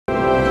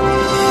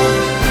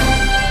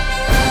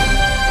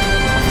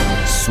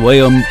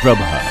Swayam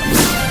Prabha.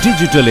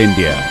 Digital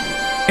India.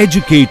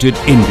 Educated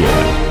India.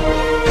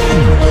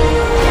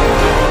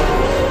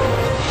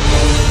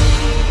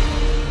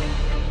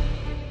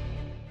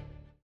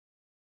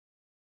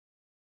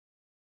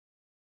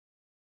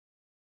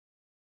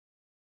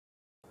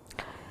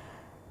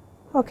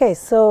 Okay,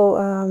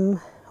 so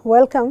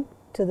welcome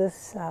to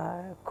this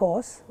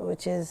course,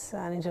 which is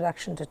an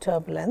introduction to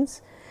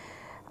turbulence.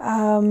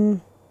 We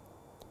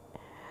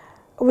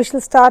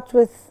shall start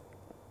with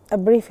a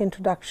brief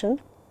introduction,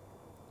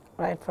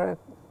 right, for a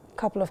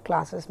couple of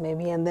classes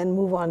maybe, and then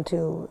move on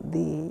to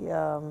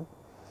the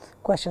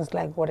questions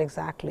like what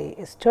exactly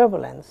is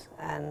turbulence,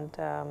 and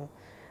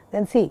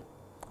then see,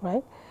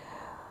 right.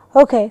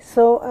 Okay,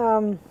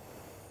 so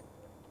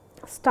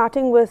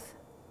starting with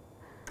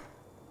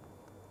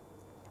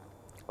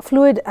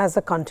fluid as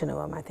a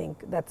continuum, I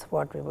think that's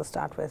what we will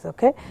start with.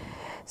 Okay,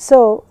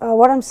 so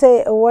what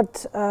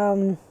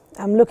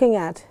I'm looking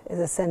at is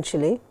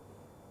essentially,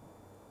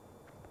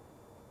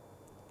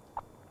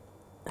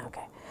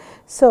 okay,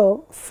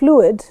 so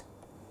fluid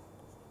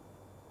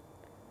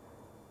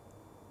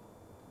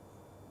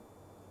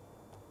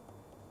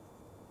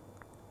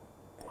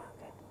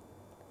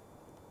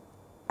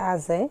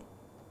as a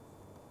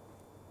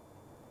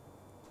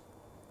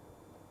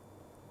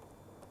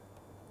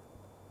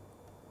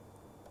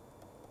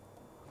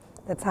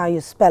that's how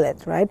you spell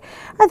it, right?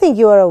 I think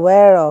you are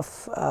aware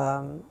of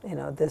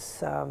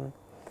this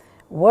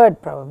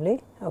word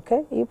probably.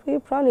 Okay,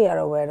 you probably are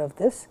aware of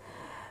this.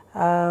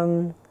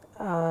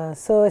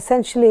 So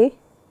essentially,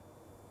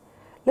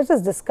 let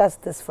us discuss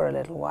this for a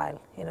little while,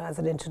 as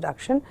an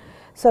introduction.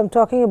 So I'm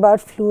talking about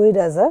fluid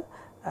as a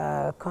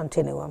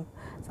continuum.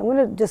 So I'm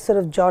going to just sort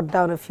of jot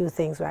down a few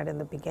things right in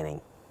the beginning.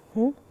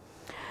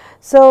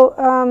 So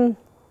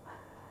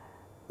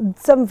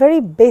some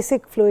very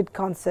basic fluid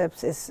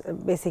concepts is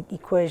basic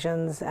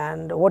equations,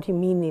 and what you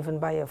mean even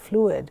by a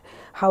fluid,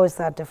 how is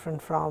that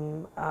different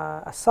from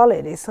a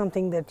solid, is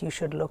something that you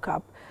should look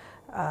up.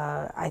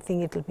 I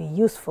think it will be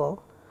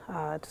useful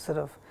to sort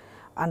of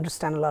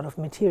understand a lot of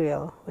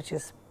material which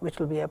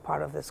will be a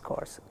part of this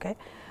course. Okay,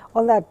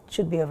 all that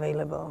should be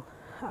available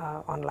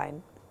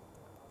online.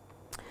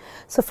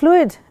 So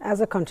fluid as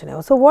a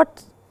continuum. So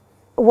what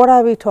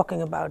are we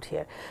talking about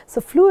here? So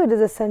fluid is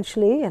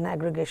essentially an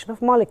aggregation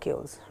of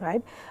molecules,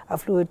 right? A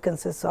fluid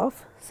consists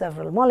of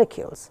several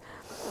molecules.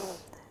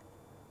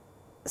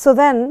 So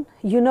then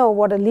you know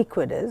what a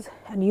liquid is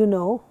and you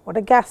know what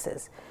a gas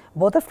is.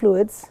 Both are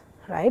fluids,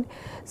 right?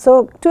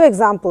 So two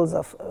examples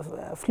of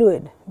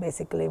fluid,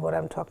 basically what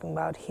I'm talking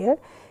about here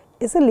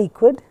is a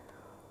liquid,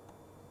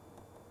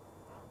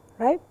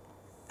 right,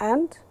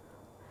 and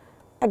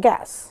a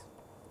gas,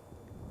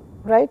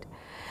 right?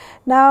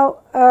 Now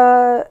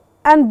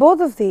and both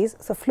of these,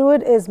 so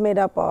fluid is made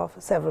up of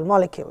several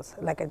molecules,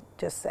 like I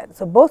just said.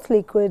 So both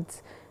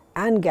liquids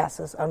and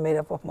gases are made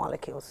up of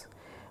molecules.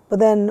 But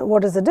then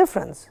what is the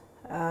difference?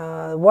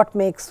 What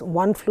makes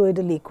one fluid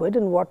a liquid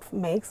and what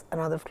makes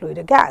another fluid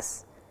a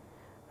gas?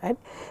 Right?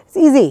 It's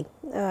easy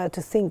to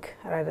think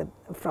right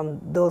from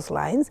those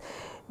lines,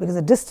 because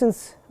the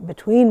distance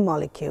between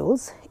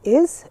molecules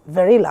is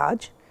very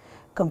large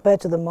compared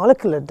to the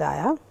molecular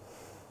dia.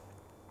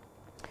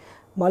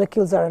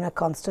 Molecules are in a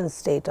constant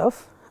state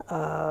of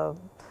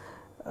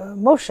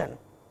motion.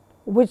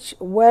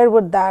 Where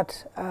would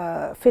that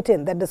fit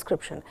in, that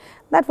description?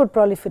 That would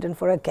probably fit in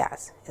for a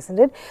gas, isn't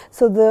it?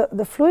 So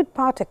the fluid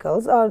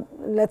particles are,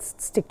 let's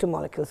stick to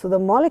molecules. So the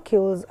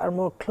molecules are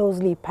more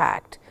closely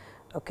packed,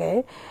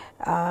 okay,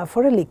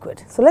 for a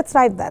liquid. So let's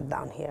write that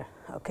down here.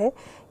 Okay,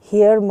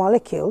 here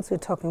molecules, we're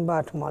talking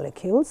about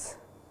molecules.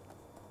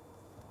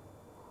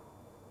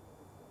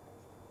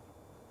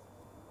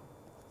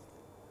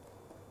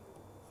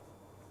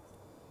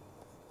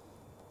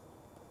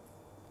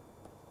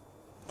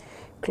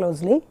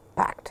 Closely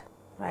packed,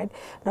 right?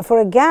 Now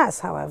for a gas,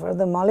 however,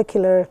 the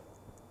molecular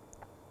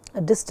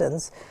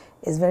distance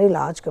is very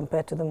large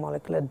compared to the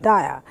molecular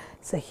dia.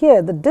 So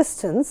here the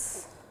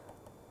distance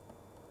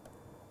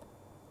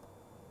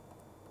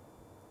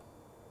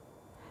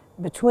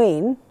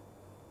between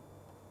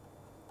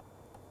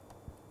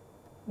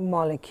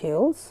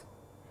molecules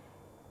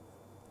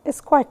is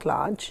quite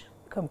large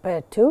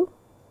compared to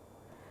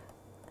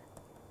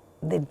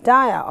the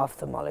dia of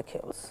the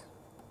molecules.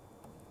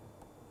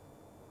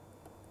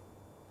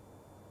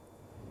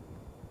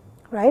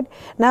 Right.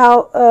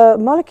 Now,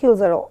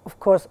 molecules are of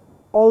course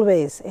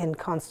always in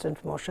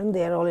constant motion,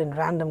 they are all in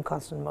random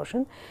constant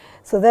motion.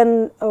 So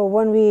then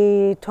when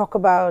we talk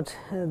about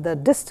the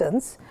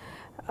distance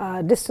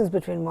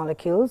between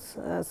molecules,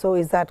 so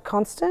is that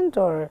constant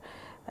or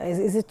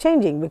is it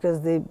changing,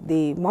 because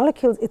the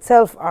molecules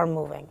itself are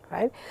moving,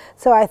 right?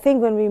 So I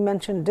think when we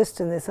mention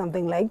distance, is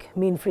something like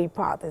mean free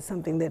path is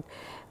something that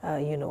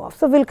you know of.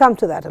 So we'll come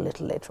to that a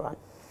little later on.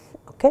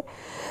 Okay,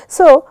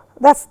 so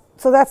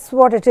that's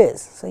what it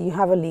is. So you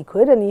have a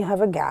liquid and you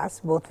have a gas,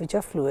 both which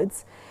are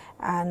fluids,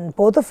 and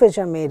both of which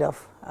are made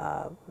of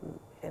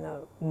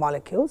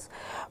molecules.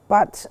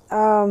 But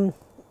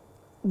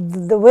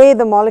the way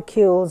the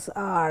molecules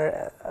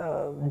are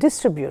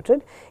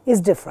distributed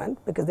is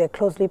different, because they are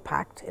closely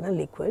packed in a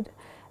liquid,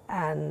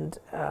 and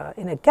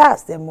in a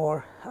gas they are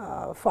more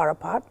far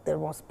apart, they are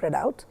more spread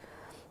out.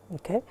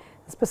 Okay.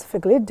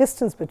 Specifically,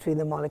 distance between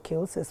the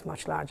molecules is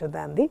much larger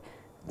than the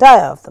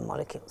dia of the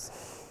molecules,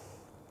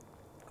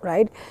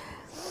 right.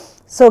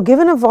 So,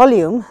 given a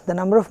volume, the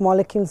number of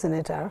molecules in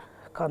it are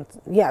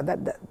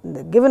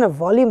given a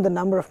volume, the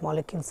number of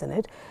molecules in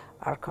it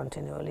are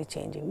continually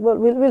changing. Well,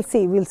 we'll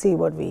see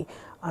what we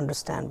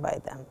understand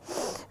by them.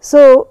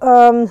 So,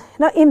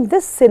 now in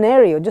this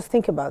scenario, just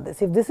think about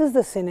this. If this is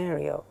the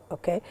scenario,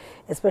 okay,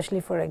 especially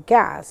for a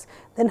gas,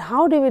 then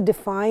how do we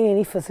define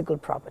any physical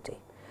property?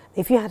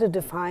 If you had to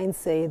define,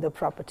 say, the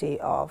property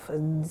of,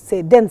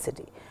 say,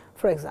 density,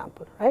 for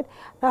example, right?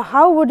 Now,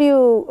 how would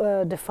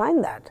you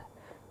define that?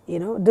 You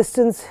know,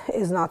 distance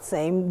is not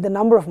same, the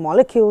number of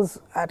molecules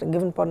at a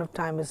given point of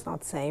time is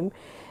not same.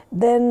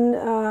 Then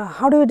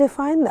how do we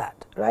define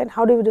that, right?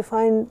 How do we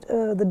define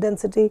the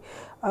density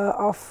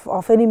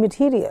of any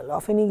material,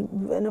 of any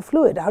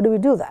fluid? How do we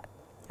do that,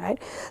 right?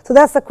 So,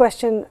 that is the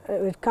question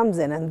it comes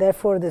in, and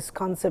therefore, this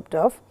concept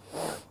of,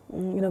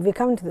 we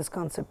come to this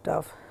concept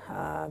of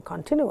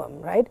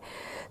continuum, right.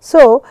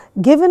 So,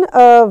 given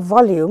a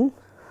volume,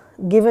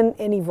 given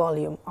any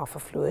volume of a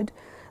fluid,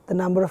 the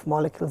number of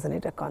molecules in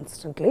it are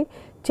constantly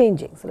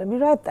changing. So, let me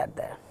write that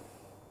there.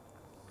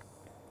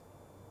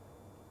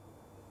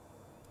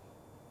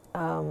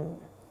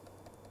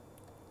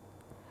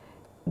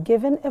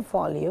 Given a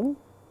volume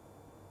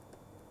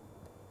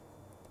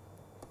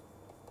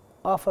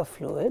of a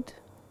fluid,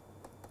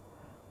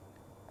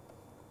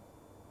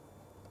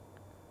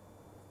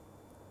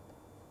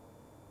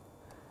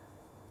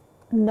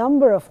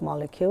 number of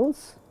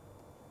molecules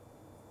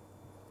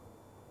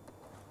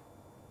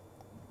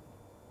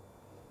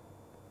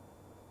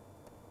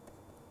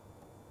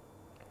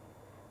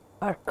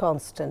are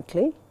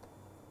constantly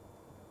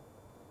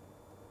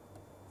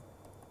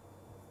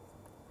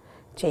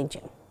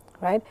changing,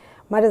 right.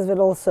 Might as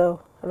well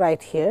also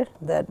write here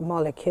that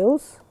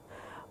molecules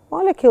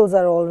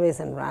are always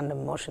in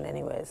random motion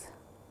anyways.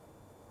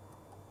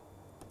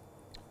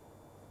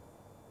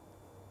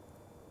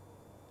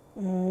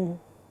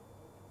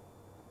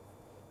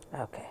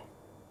 Okay.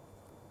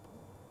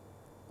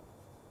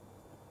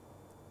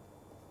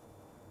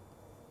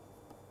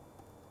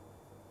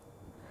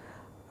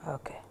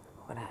 Okay,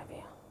 what have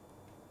you?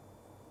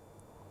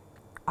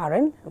 Are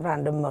in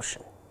random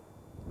motion.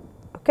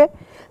 Okay.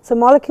 So,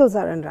 molecules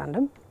are in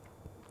random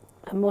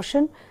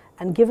motion,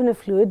 and given a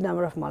fluid,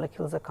 number of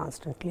molecules are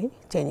constantly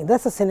changing.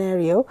 That is a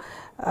scenario,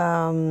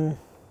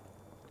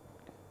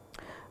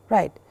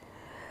 right.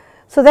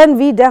 So, then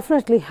we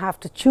definitely have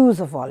to choose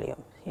a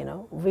volume.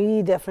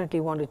 We definitely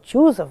want to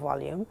choose a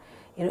volume.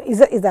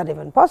 Is that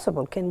even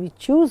possible? Can we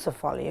choose a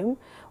volume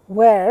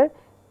where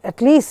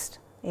at least,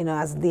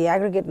 as the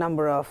aggregate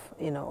number of,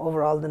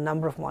 overall the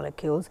number of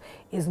molecules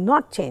is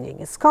not changing,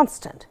 is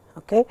constant,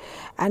 okay?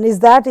 And is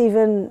that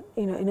even,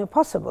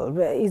 possible?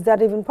 Is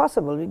that even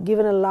possible?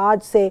 Given a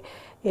large, say,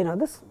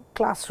 this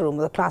classroom,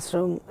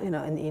 in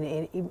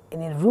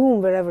a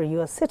room wherever you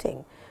are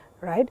sitting,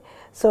 right?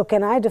 So,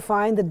 can I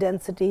define the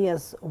density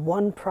as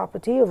one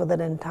property over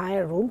that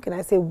entire room? Can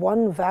I say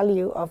one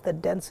value of the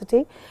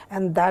density,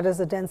 and that is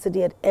the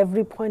density at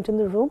every point in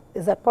the room?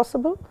 Is that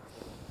possible?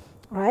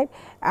 Right?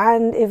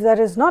 And if that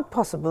is not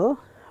possible,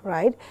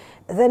 right,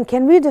 then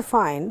can we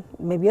define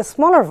maybe a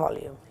smaller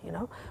volume,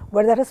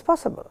 where that is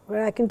possible,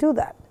 where I can do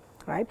that,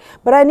 right?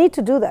 But I need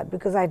to do that,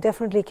 because I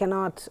definitely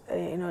cannot,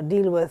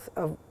 deal with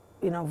a,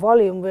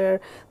 volume where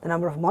the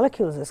number of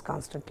molecules is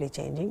constantly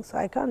changing. So,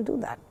 I can't do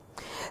that.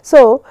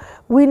 So,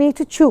 we need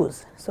to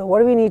choose. So,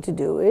 what we need to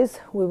do is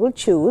we will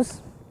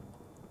choose,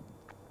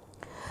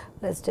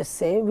 let us just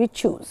say we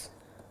choose.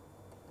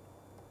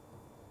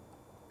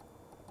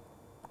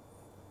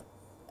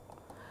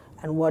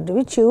 And what do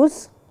we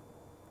choose?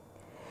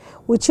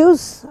 We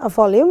choose a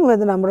volume where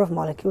the number of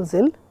molecules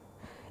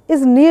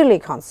is nearly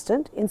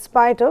constant, in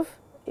spite of,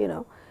 we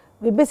are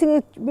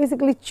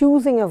basically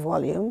choosing a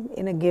volume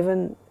in a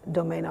given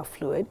domain of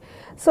fluid.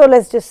 So,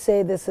 let us just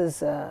say this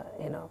is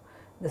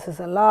this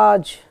is a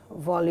large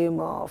volume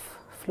of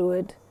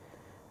fluid,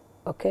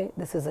 okay.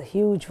 This is a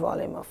huge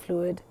volume of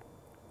fluid,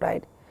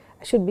 right.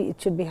 It should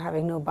be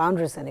having no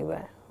boundaries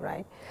anywhere,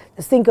 right.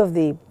 Just think of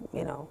the,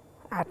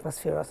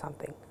 atmosphere or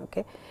something,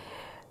 okay.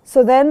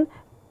 So, then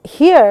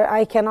here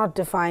I cannot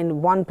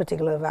define one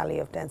particular value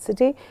of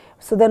density.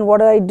 So, then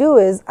what I do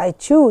is I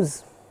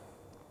choose,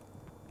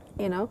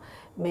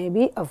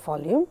 maybe a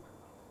volume,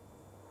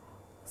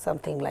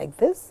 something like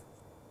this,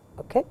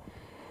 okay.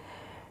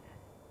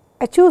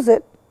 I choose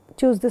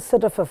this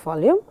sort of a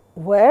volume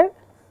where,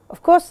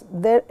 of course,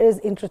 there is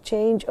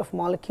interchange of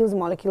molecules.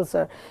 Molecules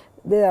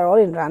they are all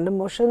in random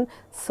motion.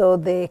 So,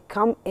 they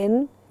come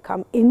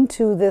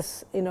into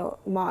this,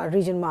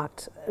 region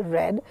marked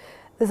red.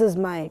 This is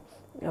my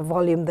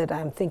volume that I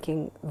am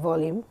thinking,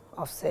 volume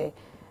of, say,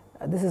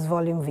 this is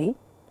volume V,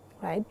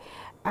 right.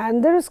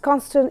 And there is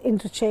constant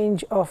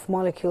interchange of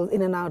molecules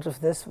in and out of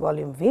this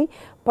volume V,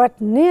 but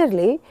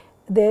nearly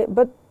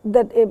but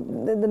that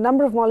the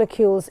number of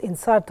molecules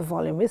inside the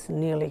volume is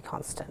nearly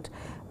constant,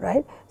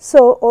 right.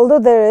 So, although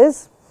there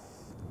is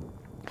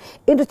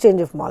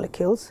interchange of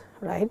molecules,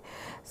 right.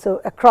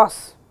 So,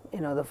 across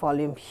the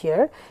volume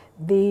here,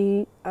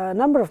 the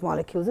number of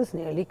molecules is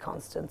nearly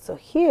constant. So,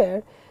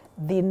 here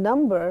the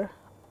number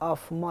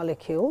of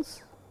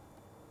molecules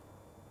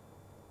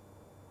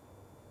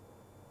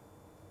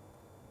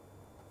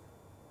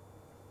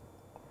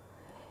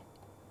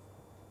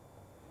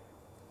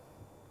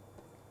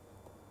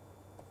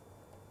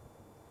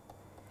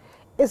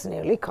is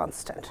nearly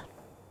constant,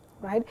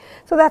 right.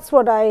 So, that is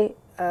what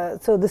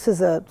so this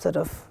is a sort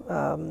of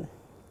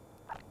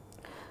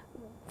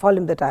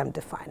volume that I am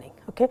defining.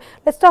 Okay.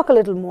 Let us talk a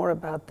little more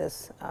about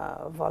this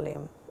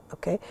volume.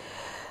 Okay.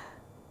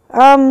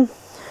 Now,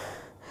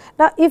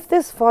 if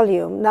this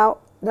volume, now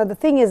the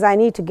thing is, I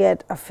need to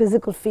get a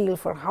physical feel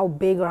for how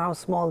big or how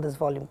small this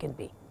volume can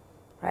be,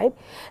 right.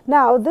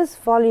 Now, this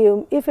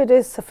volume, if it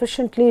is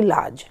sufficiently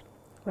large,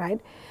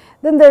 right,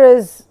 then there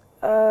is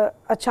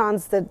a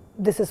chance that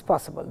this is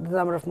possible. The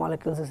number of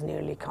molecules is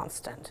nearly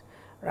constant,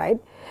 right.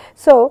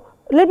 So,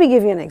 let me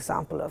give you an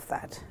example of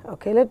that.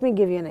 Okay. Let me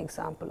give you an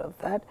example of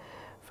that.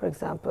 For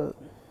example,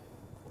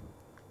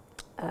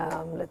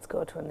 let us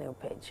go to a new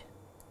page.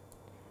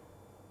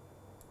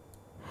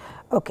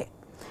 Okay.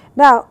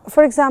 Now,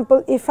 for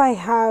example, if I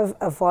have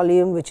a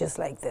volume which is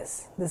like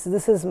this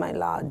is my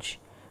large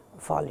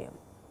volume,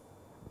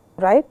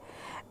 right,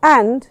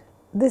 and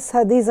these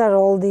are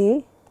all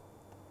the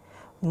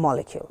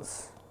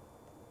molecules,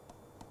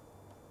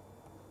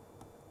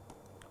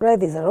 right.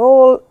 These are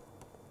all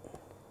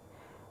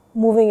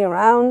moving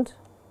around,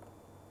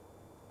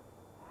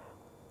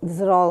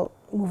 these are all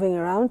moving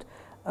around,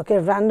 okay.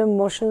 Random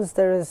motions,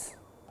 there is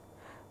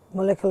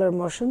molecular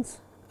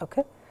motions,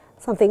 okay.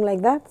 Something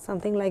like that,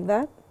 something like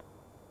that.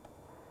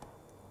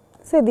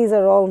 Say these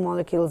are all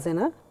molecules in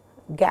a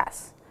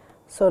gas,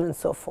 so on and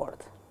so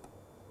forth,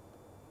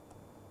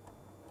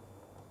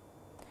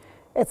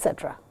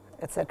 etc.,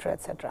 etc.,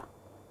 etc.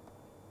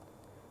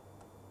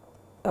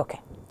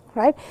 Okay,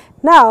 right.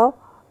 Now,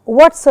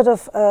 what sort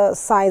of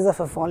size of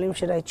a volume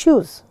should I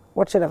choose?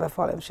 What sort of a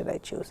volume should I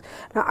choose?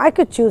 Now, I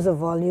could choose a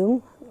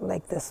volume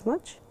like this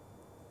much,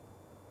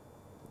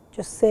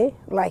 just say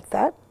like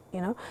that.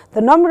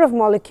 The number of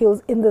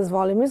molecules in this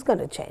volume is going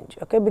to change,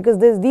 okay, because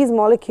these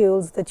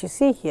molecules that you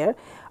see here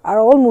are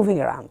all moving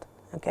around,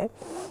 okay,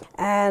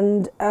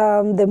 and they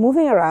are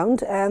moving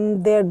around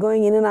and they are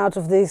going in and out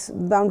of this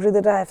boundary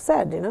that I have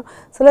said,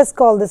 So, let us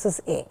call this as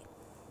A,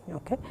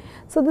 okay.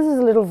 So, this is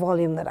a little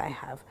volume that I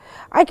have.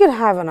 I could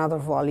have another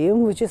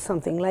volume which is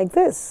something like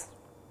this,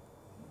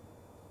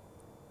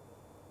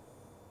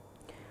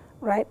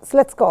 right. So,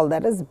 let us call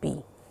that as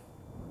B,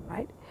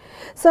 right.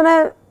 So,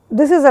 now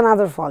this is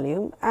another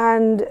volume,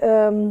 and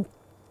the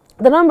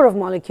number of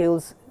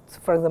molecules,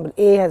 for example,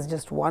 A has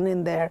just 1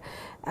 in there,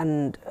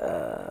 and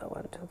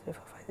 1, 2, 3,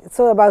 4, 5,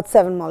 so about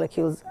 7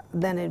 molecules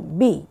then in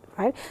B,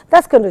 right.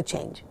 That is going to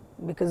change,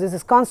 because this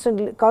is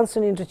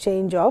constant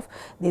interchange of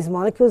these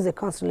molecules, they are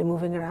constantly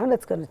moving around, that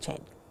is going to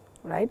change,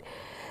 right.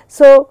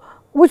 So,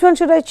 which one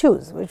should I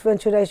choose? Which one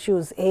should I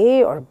choose,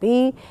 A or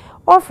B?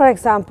 Or for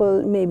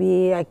example,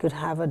 maybe I could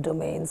have a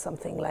domain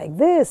something like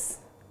this,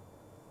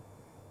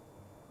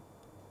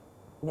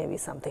 maybe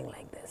something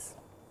like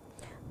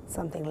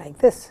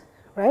this,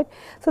 right.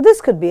 So,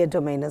 this could be a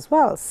domain as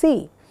well,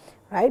 C,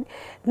 right.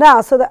 Now,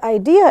 so the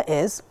idea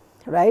is,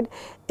 right,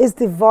 is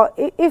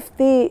if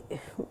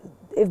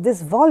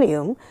this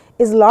volume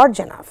is large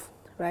enough,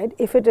 right,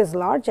 if it is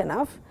large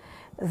enough,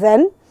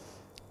 then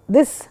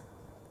the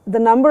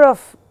number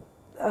of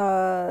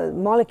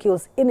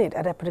molecules in it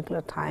at a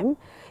particular time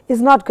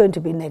is not going to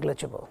be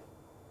negligible,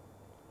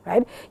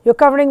 right. You are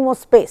covering more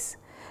space.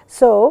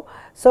 So,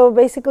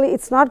 basically it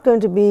is not going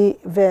to be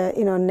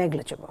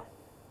negligible,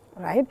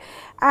 right,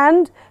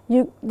 and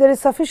there is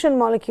sufficient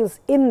molecules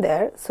in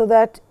there, so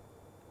that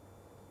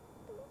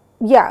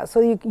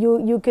so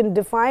you can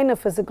define a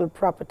physical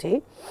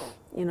property,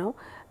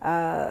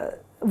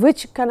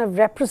 which kind of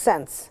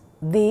represents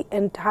the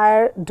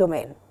entire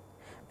domain.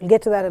 We will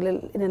get to that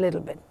in a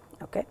little bit.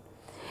 Okay.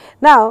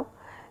 Now,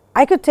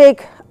 I could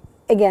take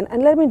again,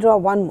 and let me draw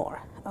one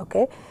more,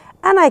 okay,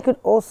 and I could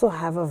also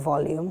have a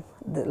volume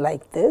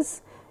like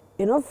this,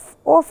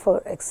 or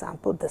for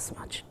example, this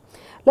much.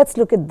 Let us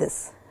look at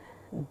this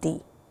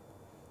D.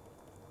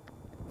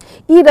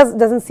 E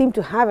doesn't seem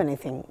to have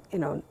anything,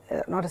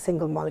 not a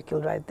single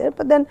molecule right there,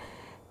 but then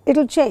it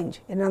will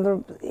change. In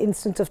another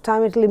instant of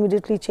time, it will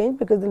immediately change,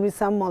 because there will be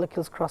some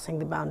molecules crossing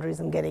the boundaries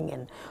and getting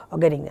in or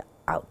getting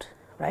out,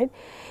 right.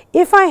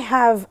 If I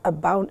have a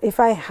domain, if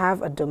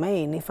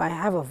I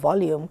have a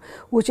volume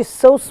which is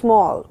so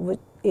small, with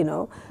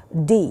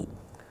D,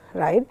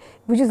 right,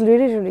 which is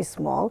really, really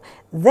small,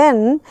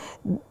 then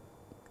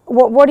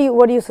what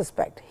do you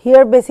suspect?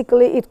 Here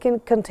basically it can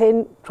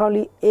contain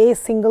probably a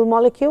single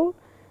molecule,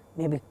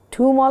 maybe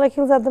 2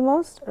 molecules at the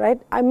most,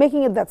 right. I am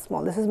making it that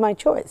small, this is my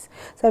choice.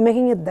 So, I am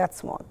making it that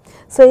small.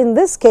 So, in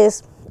this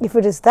case, if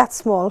it is that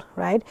small,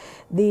 right,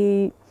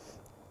 the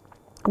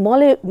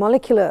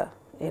molecular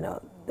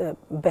the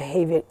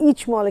behavior,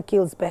 each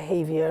molecule's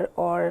behavior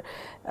or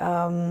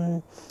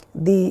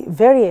the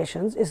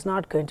variations is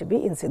not going to be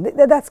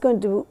insignificant. That's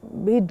going to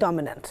be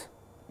dominant.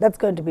 That's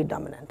going to be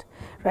dominant,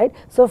 right?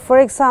 So, for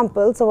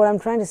example, so what I'm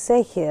trying to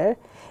say here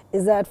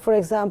is that, for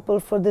example,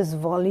 for this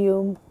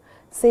volume,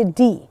 say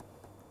D,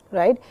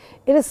 right?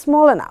 It is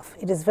small enough.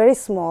 It is very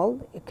small.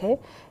 Okay,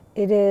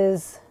 it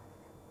is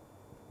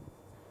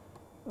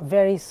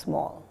very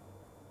small,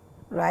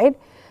 right?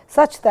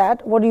 Such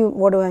that what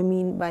do I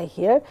mean by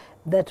here?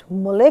 That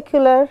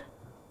molecular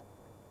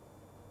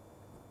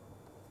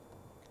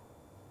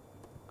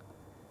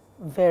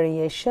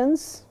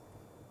variations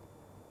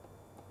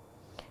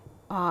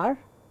are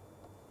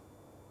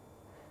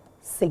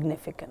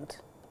significant.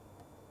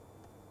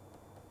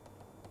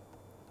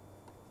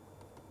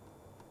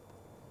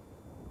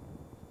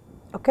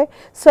 Okay.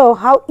 So,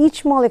 how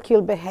each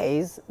molecule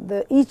behaves,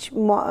 each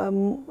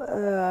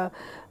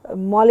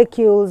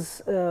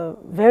molecule's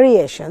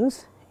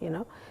variations,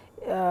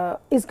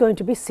 is going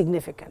to be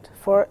significant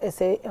for,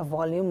 say, a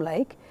volume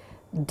like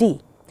D.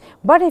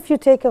 But if you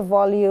take a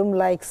volume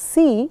like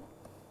C,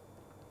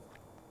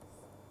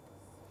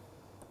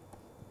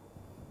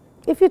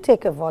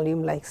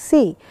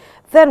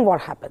 then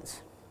what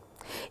happens?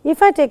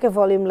 If I take a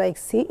volume like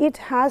C, it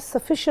has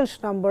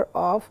sufficient number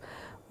of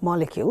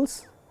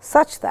molecules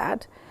such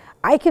that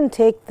I can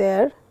take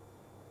their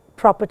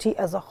property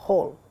as a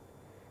whole.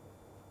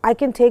 I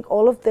can take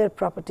all of their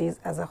properties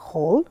as a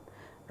whole,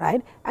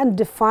 right, and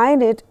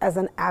define it as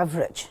an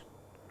average,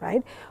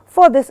 right,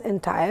 for this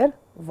entire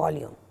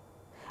volume.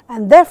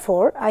 And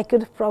therefore, I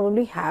could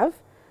probably have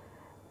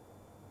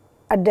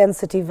a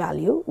density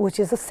value, which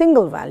is a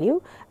single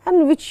value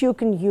and which you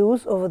can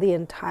use over the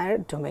entire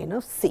domain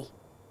of C,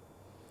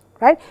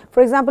 right.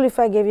 For example, if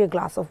I gave you a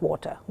glass of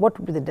water, what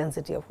would be the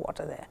density of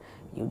water there?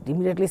 You would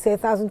immediately say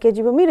 1000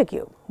 kg per meter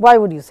cube. Why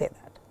would you say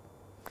that,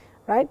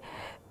 right?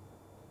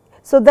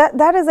 So,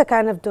 that is a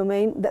kind of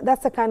domain,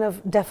 that's the kind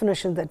of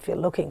definition that we are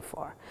looking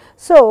for.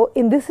 So,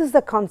 this is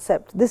the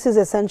concept, this is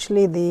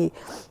essentially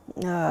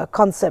the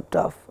concept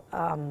of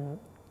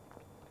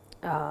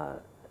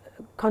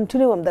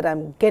continuum that I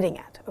am getting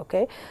at.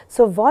 Okay.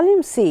 So,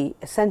 volume C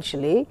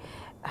essentially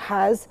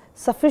has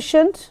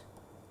sufficient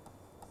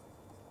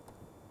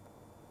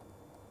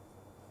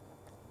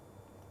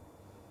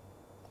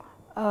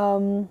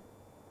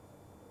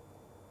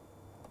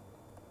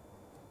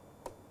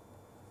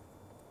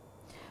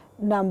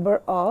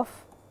number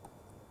of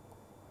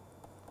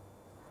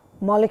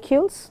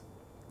molecules,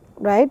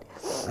 right,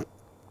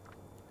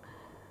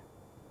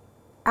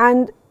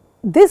 and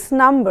this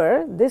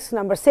number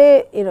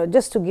say,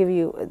 just to give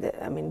you,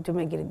 to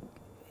make it,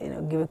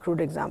 give a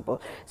crude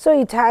example. So,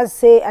 it has,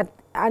 say, at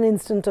an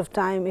instant of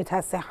time, it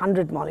has, say,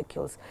 100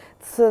 molecules.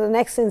 So, the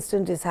next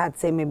instant is had,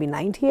 say, maybe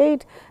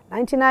 98,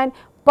 99,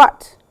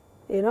 but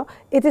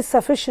it is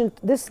sufficient,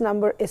 this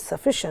number is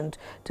sufficient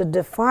to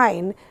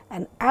define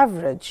an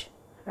average,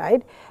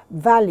 right,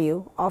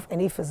 value of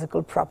any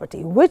physical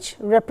property, which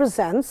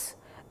represents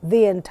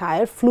the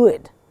entire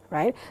fluid,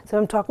 right. So,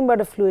 I am talking about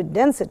a fluid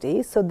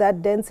density. So,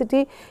 that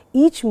density,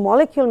 each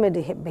molecule may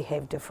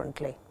behave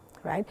differently,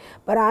 right,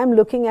 but I am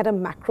looking at a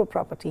macro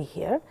property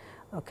here.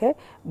 Okay.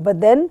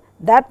 But then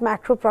that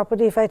macro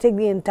property, if I take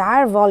the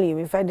entire volume,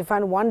 if I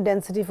define one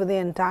density for the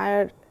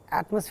entire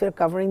atmosphere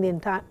covering the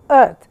entire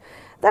earth,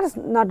 that is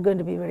not going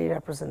to be very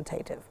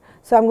representative.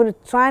 So, I am going to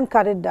try and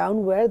cut it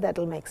down where that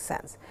will make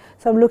sense.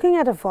 So, I am looking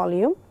at a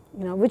volume,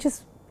 which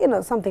is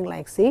something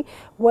like C,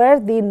 where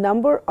the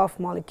number of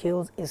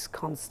molecules is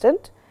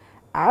constant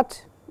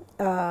at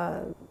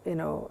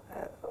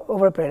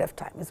over a period of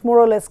time. It is more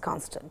or less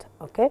constant.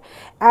 Okay.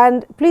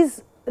 And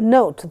please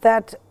note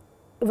that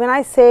when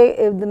I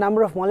say the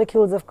number of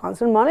molecules of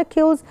constant,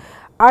 molecules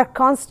are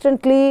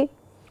constantly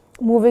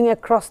moving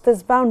across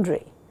this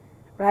boundary,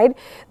 right.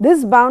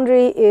 This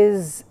boundary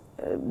is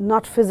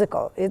not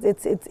physical.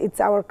 It's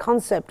our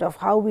concept of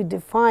how we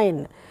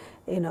define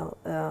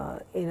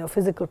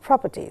physical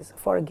properties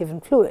for a given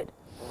fluid.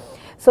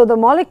 So, the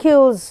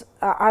molecules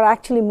are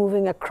actually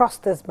moving across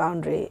this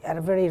boundary at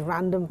a very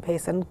random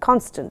pace and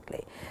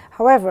constantly.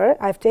 However,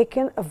 I have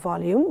taken a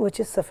volume which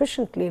is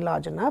sufficiently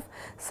large enough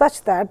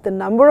such that the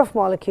number of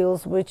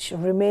molecules which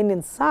remain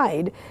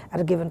inside at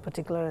a given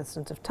particular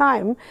instant of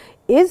time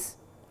is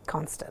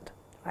constant,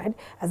 right.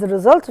 As a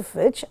result of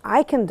which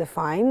I can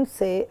define,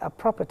 say, a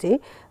property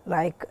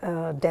like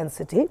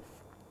density,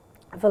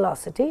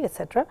 velocity,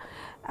 etc.,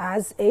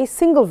 as a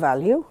single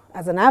value,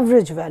 as an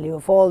average value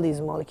of all these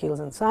molecules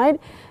inside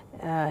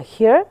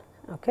here,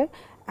 okay,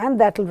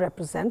 and that will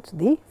represent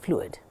the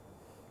fluid.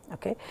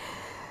 Okay.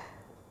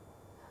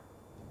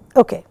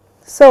 Okay.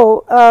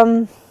 So,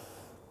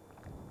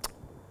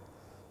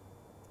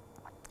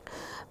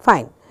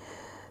 fine.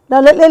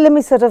 Now, let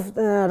me sort of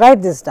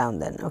write this down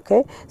then.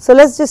 Okay. So,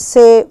 let us just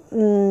say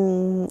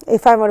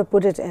if I were to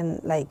put it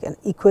in like an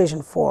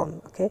equation form.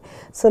 Okay.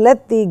 So,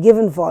 let the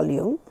given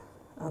volume,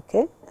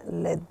 okay,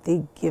 let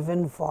the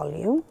given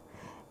volume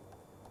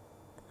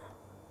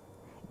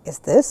is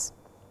this.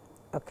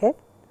 Okay.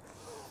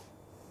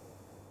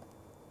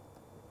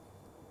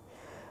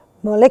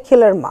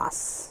 molecular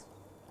mass.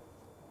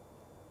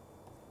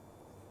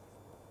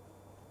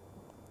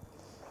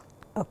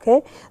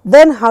 Okay.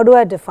 Then how do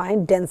I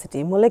define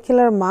density?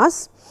 Molecular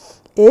mass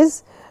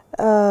is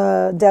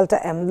delta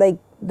m, like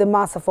the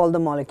mass of all the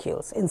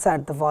molecules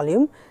inside the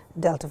volume,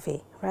 delta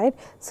V, right.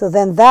 So,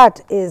 then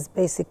that is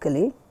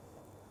basically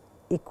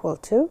equal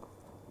to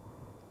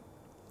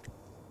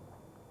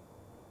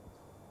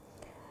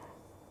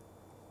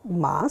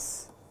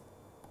mass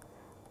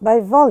by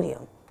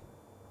volume,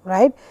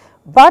 right.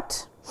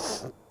 But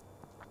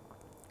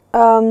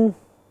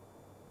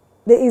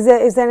is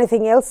there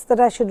anything else that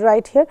I should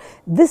write here?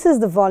 This is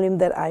the volume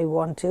that I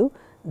want to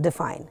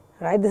define,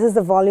 right. This is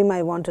the volume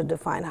I want to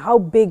define. How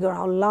big or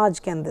how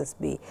large can this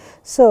be?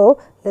 So,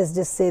 let us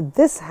just say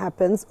this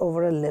happens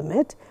over a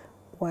limit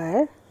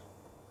where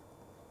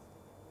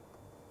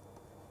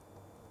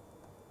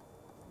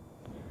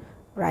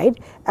right,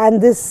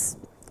 and this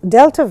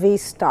delta V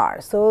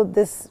star. So,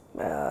 this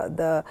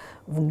the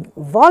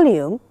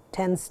volume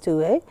tends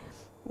to a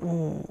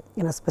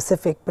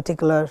specific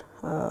particular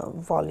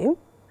volume,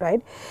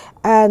 right,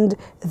 and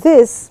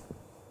this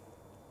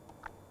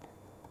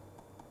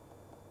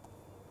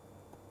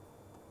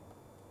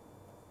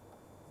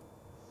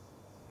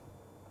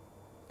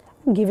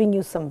I am giving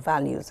you some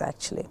values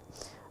actually,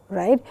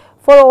 right,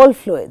 for all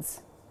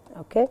fluids,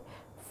 okay,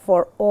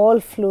 for all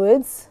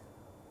fluids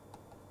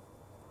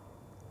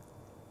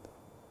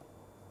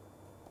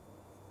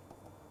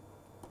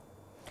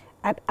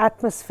at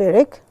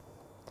atmospheric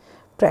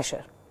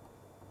pressure,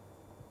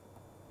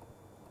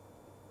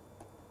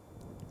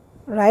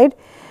 right.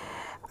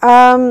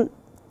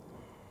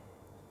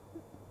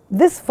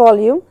 This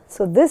volume,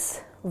 so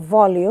this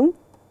volume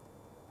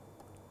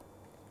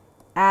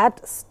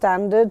at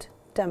standard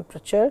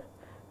temperature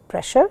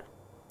pressure,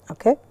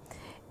 okay,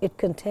 it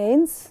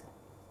contains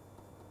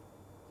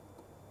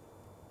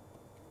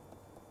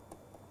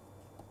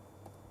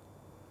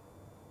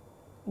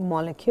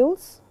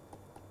molecules,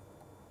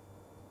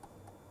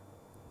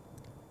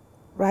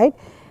 right,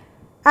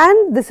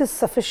 and this is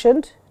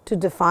sufficient to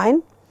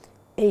define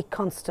a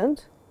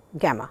constant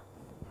gamma,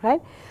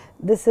 right.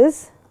 This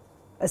is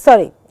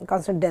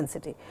constant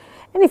density,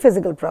 any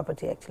physical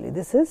property actually.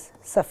 This is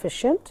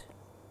sufficient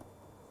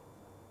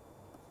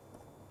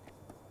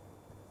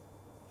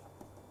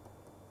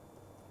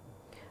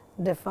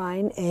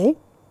define a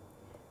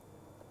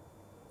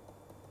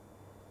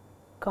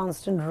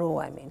constant rho,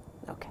 I mean,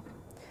 okay.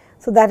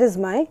 So, that is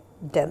my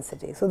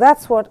density. So, that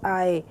is what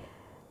I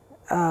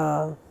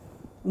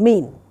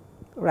mean,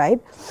 right.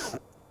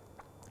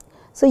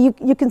 So,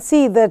 you can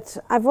see that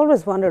I have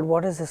always wondered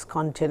what is this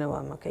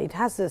continuum. Okay. It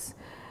has this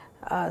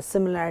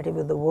similarity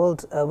with the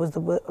word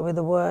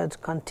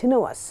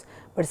continuous,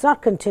 but it is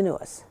not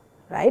continuous,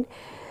 right.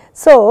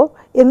 So,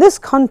 in this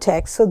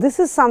context, so this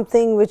is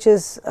something which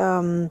is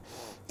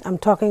I am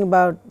talking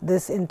about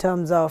this in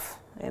terms of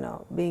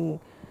being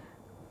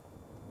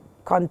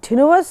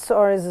continuous,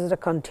 or is it a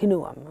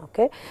continuum.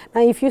 Okay.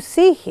 Now, if you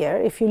see here,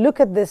 if you look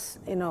at this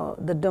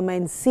the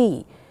domain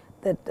C,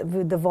 that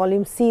with the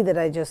volume C that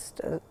I just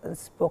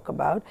spoke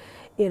about,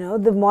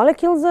 the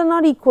molecules are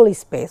not equally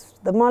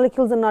spaced, the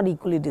molecules are not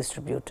equally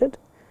distributed,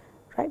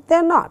 right. They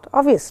are not,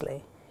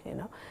 obviously,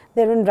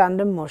 they are in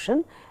random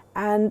motion,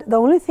 and the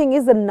only thing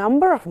is the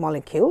number of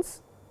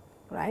molecules,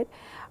 right,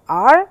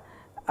 are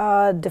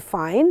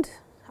defined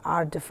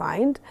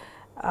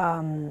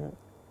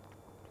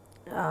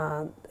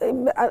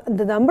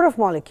the number of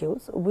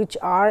molecules which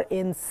are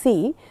in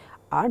C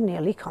are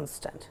nearly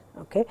constant.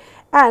 Okay.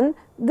 And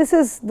this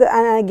is and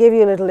I gave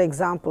you a little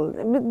example,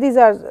 these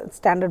are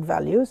standard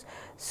values.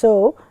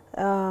 So,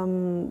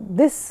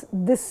 this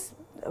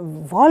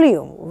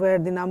volume where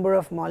the number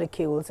of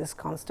molecules is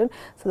constant.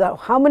 So,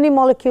 how many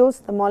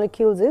molecules? The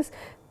molecules is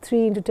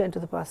 3 into 10 to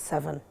the power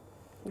 7.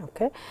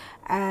 Okay.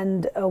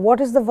 And what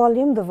is the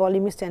volume? The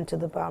volume is 10 to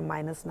the power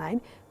minus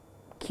 9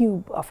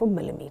 cube of a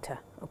millimeter.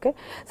 Okay.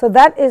 So,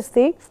 that is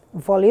the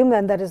volume,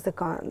 and that is the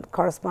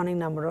corresponding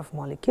number of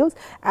molecules,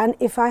 and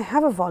if I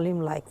have a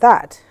volume like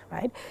that,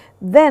 right,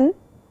 then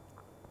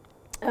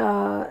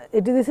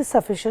this is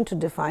sufficient to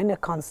define a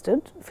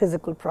constant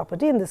physical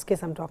property. In this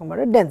case, I am talking about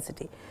a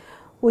density,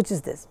 which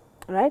is this,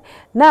 right.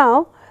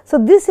 Now, so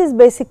this is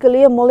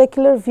basically a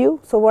molecular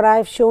view. So, what I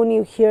have shown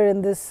you here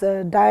in this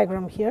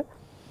diagram here,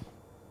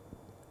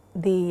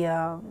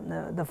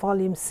 the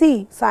volume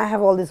C. So, I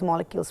have all these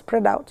molecules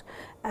spread out,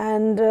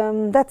 and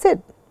that is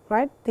it,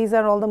 right. These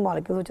are all the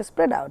molecules which are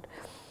spread out.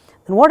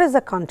 Then what is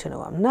a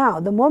continuum? Now,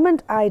 the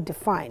moment I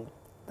define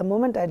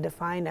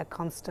a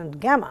constant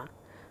gamma,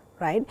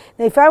 right.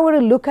 Now, if I were to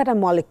look at a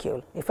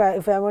molecule, if I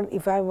want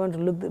to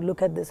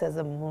look at this as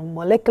a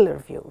molecular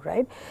view,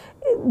 right,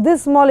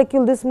 this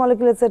molecule,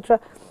 etc.,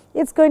 it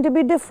is going to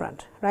be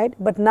different, right.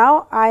 But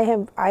now I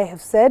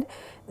have said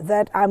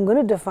that I am going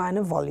to define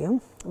a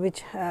volume,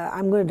 which I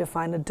am going to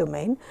define a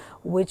domain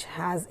which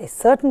has a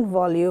certain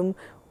volume,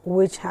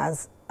 which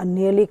has a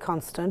nearly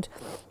constant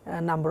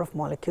number of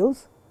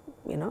molecules,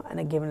 in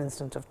a given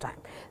instant of time.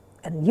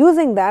 And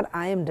using that,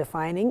 I am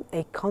defining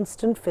a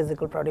constant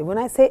physical property. When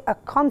I say a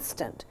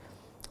constant,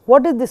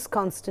 What does this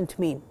constant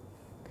mean?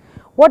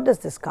 What does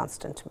this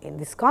constant mean?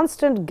 This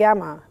constant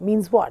gamma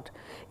means what?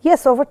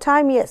 Yes, over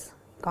time, yes,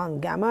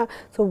 gamma.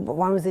 So,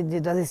 one was it,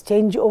 does it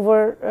change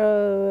over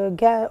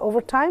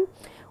time?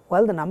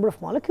 Well, the number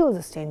of molecules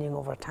is changing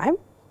over time,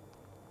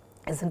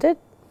 isn't it?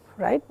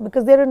 Right,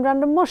 because they are in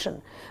random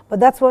motion. But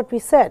that is what we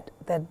said,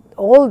 that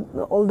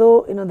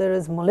although there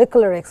is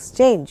molecular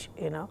exchange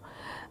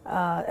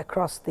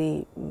across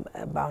the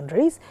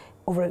boundaries,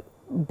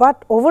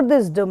 but over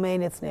this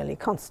domain it is nearly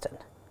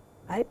constant.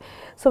 Right.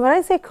 So, when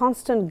I say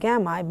constant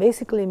gamma, I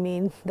basically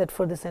mean that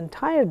for this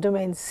entire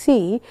domain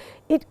C,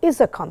 it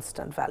is a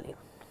constant value.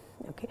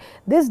 Okay.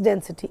 This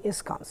density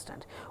is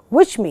constant,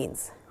 which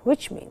means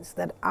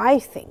that I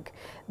think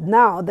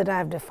now that I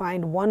have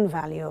defined one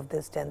value of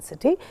this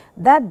density,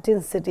 that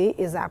density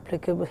is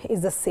applicable,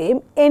 is the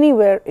same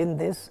anywhere in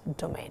this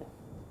domain,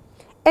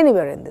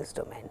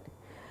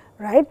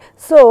 right.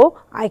 So,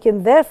 I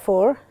can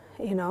therefore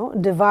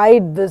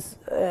divide this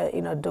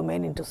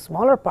domain into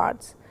smaller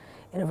parts,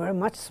 very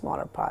much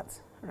smaller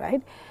parts,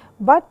 right.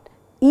 But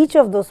each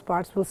of those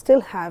parts will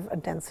still have a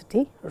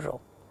density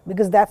rho,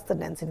 because that is the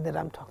density that I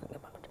am talking about.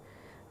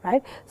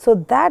 Right. So,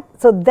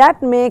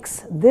 that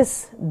makes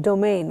this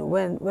domain,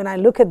 when I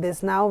look at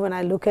this now, when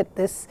I look at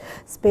this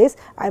space,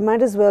 I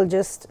might as well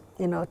just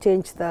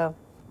change the,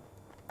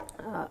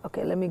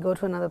 okay, let me go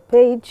to another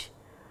page.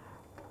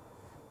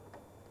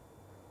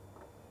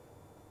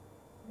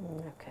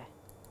 Okay.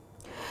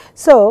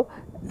 So,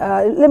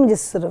 let me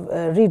just sort of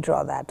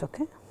redraw that.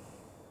 Okay.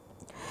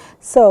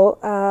 So,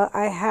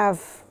 I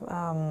have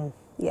I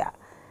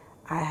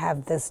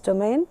have this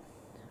domain.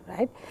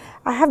 Right.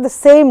 I have the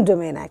same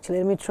domain actually.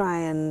 Let me try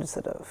and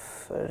sort of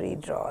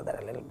redraw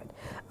that a little bit.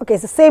 Okay,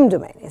 it's the same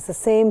domain. It's the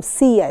same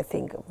C, I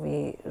think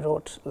we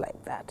wrote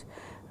like that,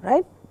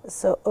 right.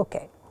 So,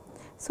 okay.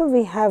 So,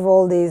 we have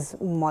all these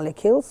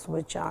molecules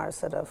which are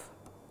sort of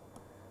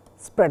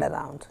spread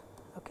around,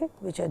 okay,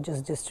 which are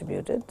just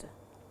distributed.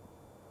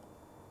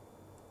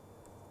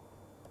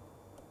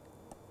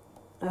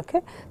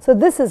 Okay. So,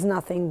 this is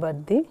nothing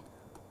but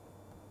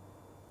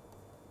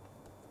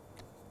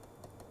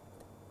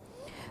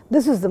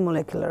this is the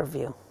molecular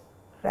view,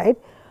 right.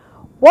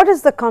 What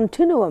is the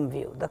continuum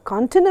view? The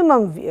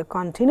continuum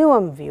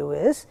view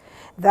is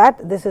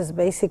that this is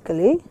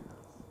basically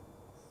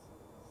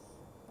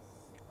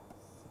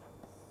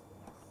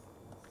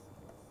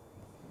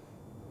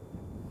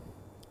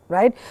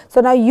right.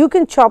 So, now you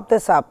can chop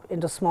this up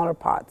into smaller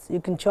parts,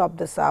 you can chop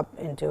this up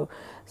into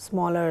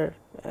smaller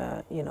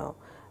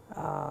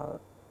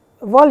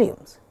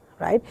volumes,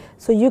 right.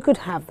 So, you could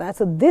have that.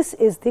 So, this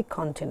is the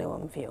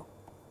continuum view.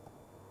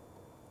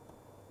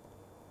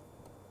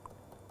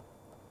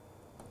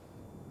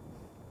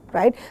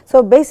 Right.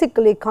 So,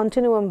 basically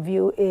continuum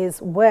view is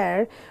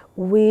where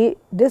we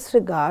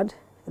disregard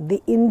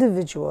the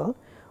individual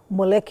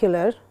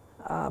molecular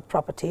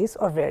properties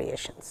or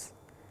variations,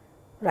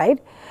 right.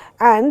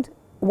 And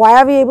why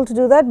are we able to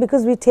do that?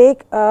 Because we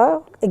take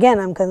again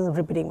I am kind of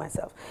repeating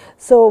myself.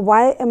 So,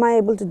 why am I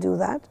able to do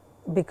that?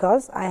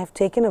 Because I have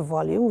taken a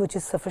volume which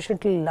is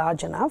sufficiently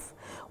large enough,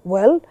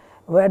 well,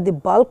 where the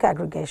bulk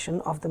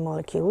aggregation of the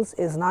molecules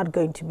is not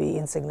going to be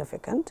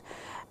insignificant,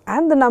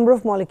 and the number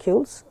of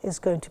molecules is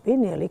going to be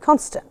nearly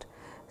constant.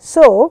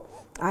 So,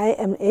 I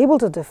am able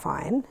to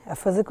define a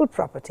physical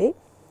property,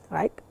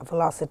 right,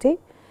 velocity,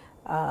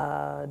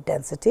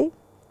 density,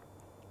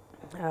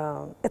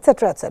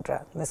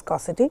 etc.,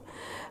 viscosity,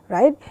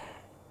 right,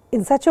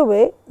 in such a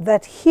way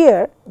that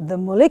here the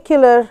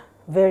molecular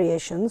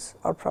variations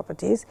or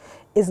properties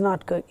is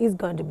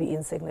going to be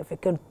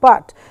insignificant,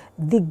 but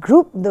the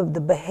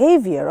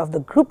behavior of the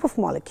group of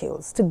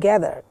molecules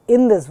together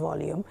in this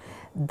volume,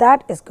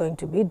 that is going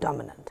to be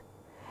dominant.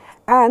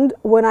 And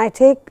when I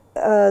take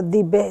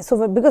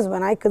because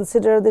when I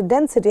consider the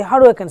density, how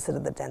do I consider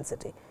the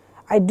density?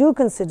 I do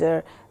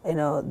consider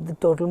the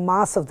total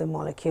mass of the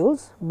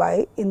molecules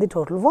in the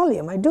total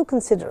volume. I do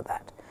consider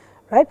that,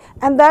 right?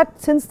 And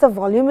that, since the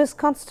volume is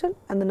constant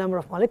and the number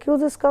of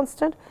molecules is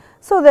constant,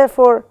 so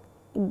therefore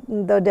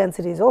the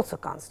density is also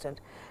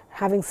constant.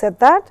 Having said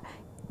that,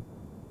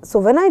 so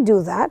when I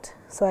do that,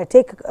 so I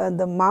take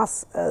the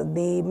mass,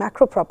 the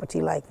macro property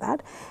like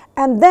that,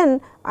 and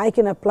then I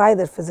can apply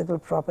that physical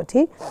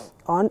property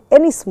on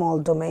any small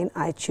domain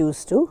I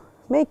choose to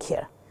make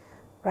here,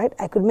 right.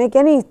 I could make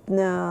any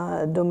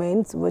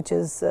domains which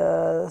is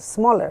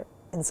smaller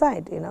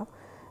inside,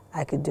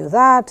 I could do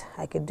that,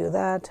 I could do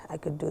that, I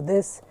could do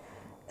this,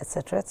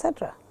 etc.,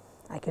 etc.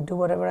 I could do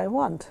whatever I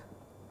want.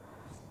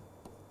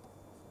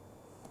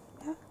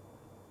 Yeah.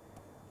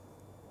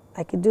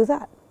 I could do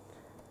that.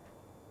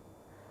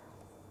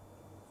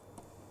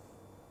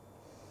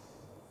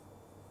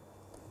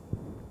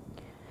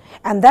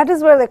 And that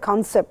is where the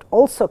concept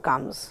also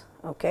comes,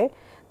 okay.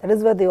 That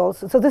is where they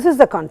also, so this is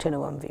the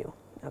continuum view,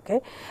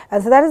 okay.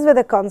 And so that is where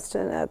the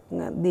constant,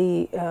 and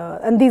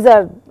these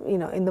are,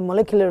 in the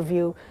molecular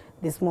view,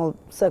 these small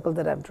circles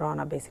that I have drawn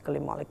are basically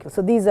molecules.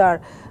 So these are,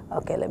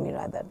 okay, let me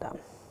write that down.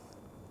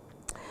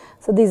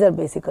 So these are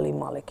basically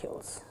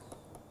molecules,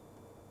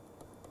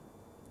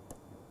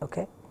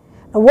 okay.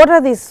 Now, what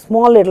are these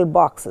small little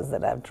boxes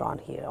that I have drawn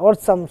here, or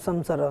some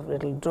sort of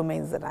little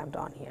domains that I have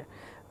drawn here,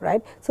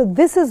 right? So,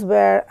 this is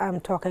where I am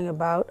talking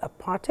about a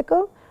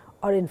particle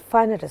or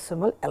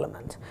infinitesimal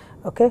element.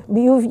 Okay,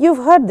 you've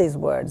heard these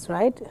words,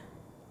 right?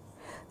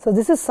 So,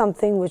 this is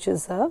something which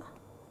is a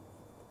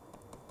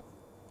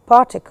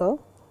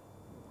particle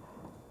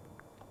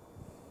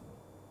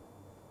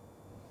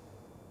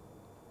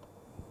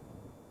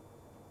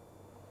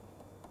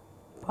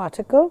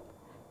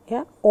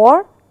yeah,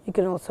 or you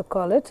can also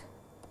call it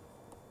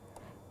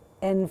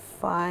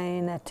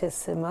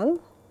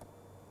infinitesimal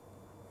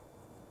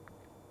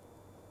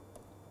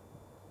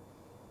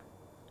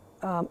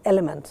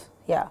element,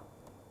 yeah,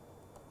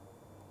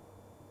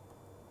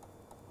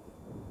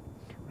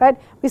 right.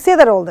 We say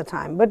that all the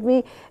time, but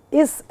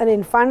is an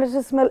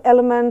infinitesimal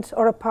element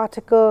or a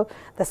particle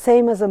the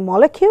same as a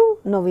molecule?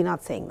 No, we are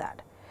not saying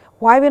that.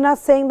 Why we are not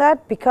saying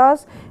that?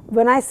 Because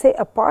when I say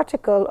a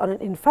particle or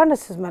an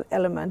infinitesimal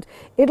element,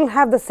 it will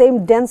have the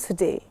same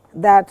density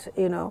that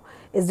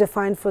is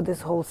defined for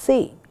this whole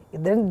sea.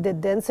 Then the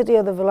density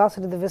or the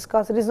velocity, the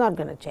viscosity is not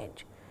going to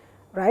change,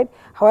 right.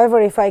 However,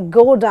 if I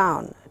go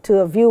down to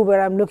a view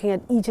where I am looking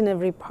at each and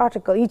every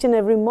particle, each and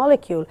every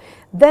molecule,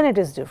 then it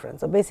is different.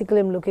 So, basically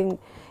I am looking,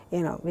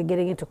 we are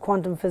getting into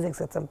quantum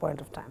physics at some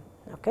point of time.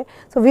 Okay.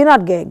 So, we are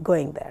not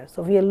going there.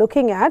 So, we are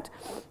looking at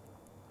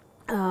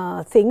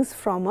things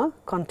from a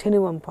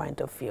continuum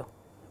point of view,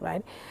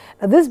 right.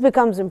 Now, this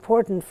becomes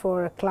important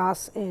for a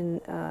class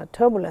in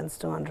turbulence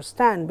to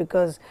understand,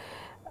 because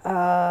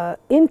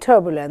in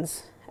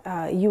turbulence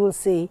you will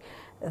see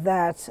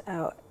that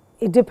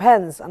it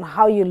depends on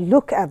how you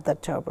look at the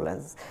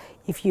turbulence.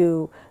 If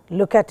you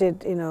look at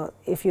it,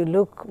 if you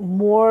look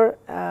more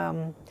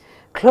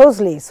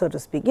closely, so to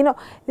speak,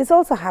 this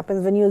also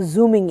happens when you are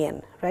zooming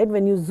in, right.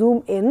 When you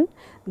zoom in,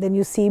 then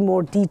you see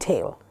more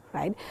detail,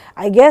 right.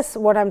 I guess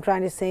what I am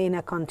trying to say in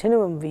a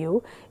continuum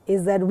view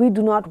is that we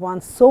do not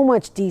want so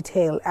much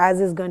detail as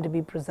is going to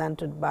be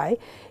presented by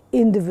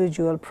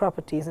individual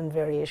properties and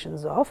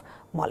variations of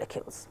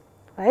molecules,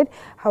 right.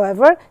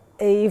 However,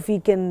 if we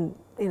can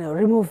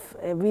remove,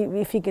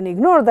 if we can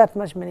ignore that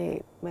much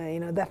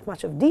that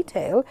much of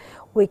detail,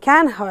 we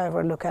can,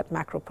 however, look at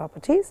macro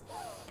properties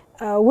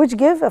which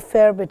give a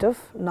fair bit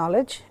of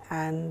knowledge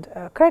and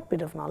a correct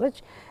bit of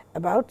knowledge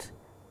about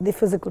the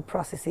physical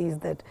processes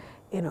that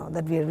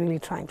that we are really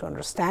trying to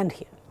understand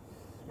here.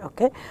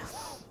 Okay.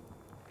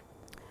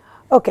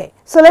 Okay,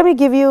 so let me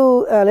give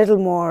you a little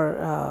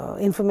more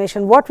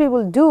information. What we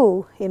will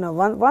do,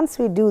 once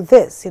we do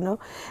this,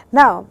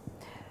 now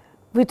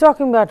we are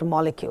talking about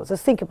molecules.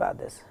 Let's think about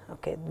this.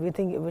 Okay,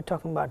 we're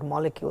talking about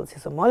molecules.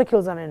 So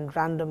molecules are in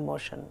random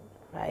motion,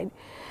 right?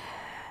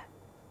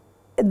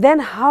 Then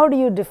how do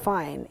you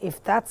define,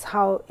 if that's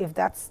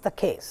the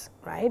case,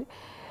 right?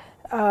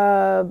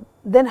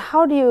 Then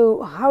how do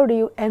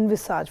you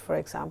envisage, for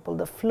example,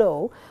 the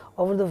flow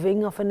over the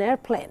wing of an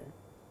airplane?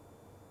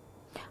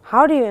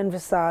 How do you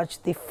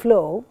envisage the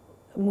flow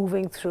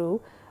moving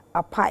through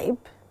a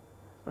pipe,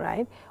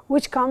 right,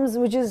 which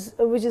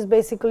is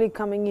basically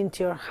coming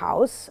into your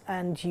house,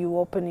 and you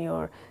open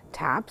your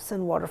taps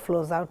and water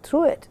flows out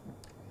through it,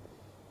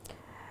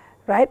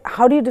 right?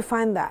 How do you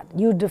define that?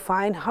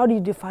 How do you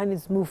define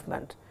its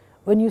movement?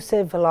 When you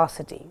say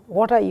velocity,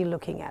 what are you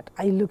looking at?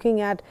 Are you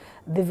looking at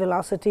the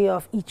velocity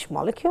of each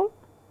molecule?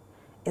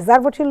 Is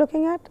that what you are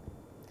looking at?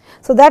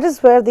 So, that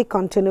is where the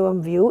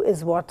continuum view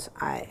is what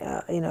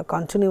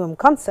continuum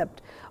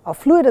concept of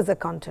fluid as a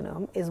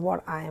continuum is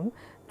what I am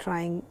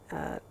trying,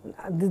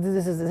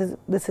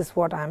 this is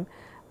what I am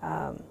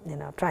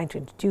trying to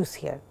introduce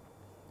here.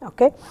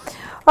 Okay.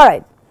 All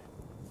right.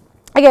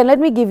 Again, let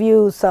me give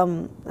you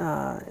some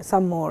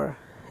more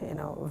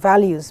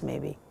values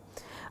maybe.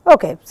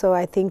 Okay. So,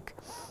 I think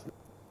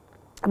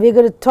we are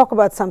going to talk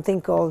about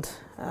something called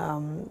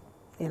a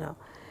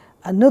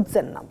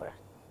Knudsen number.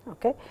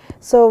 Okay.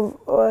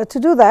 So, to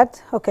do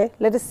that, okay,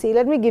 let us see,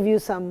 let me give you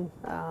some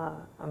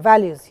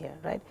values here,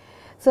 right.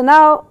 So,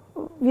 now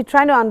we are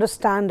trying to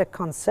understand a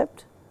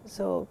concept.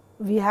 So,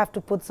 we have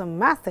to put some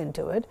math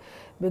into it,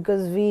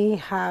 because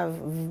we are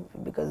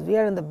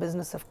in the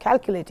business of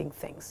calculating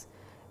things,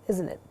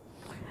 isn't it,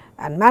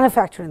 and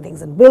manufacturing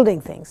things and building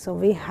things. So,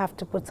 we have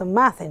to put some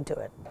math into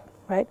it,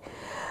 right.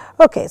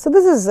 Okay. So,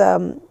 this is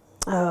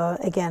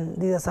again,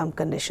 these are some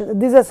conditions,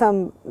 these are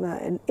some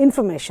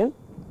information,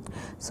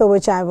 so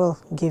which I will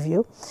give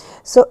you.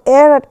 So,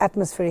 air at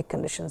atmospheric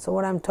conditions. So,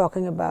 what I am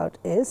talking about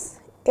is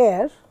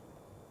air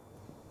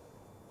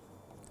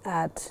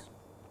at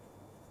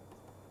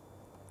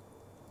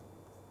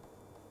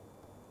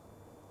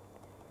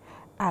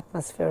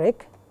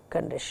atmospheric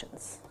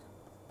conditions.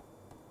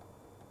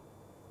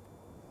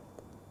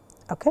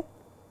 Okay.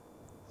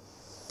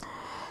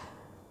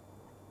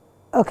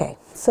 Okay.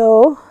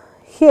 So,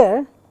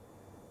 here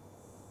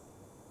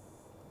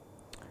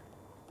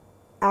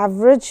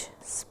average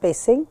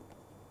spacing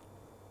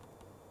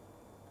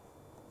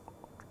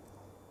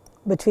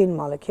between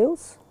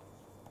molecules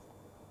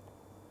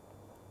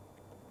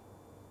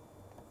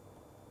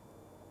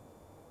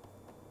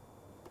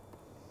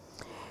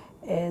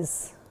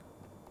is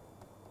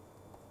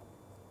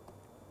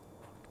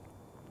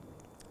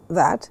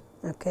that.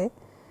 Okay.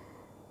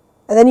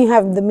 And then you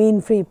have the mean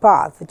free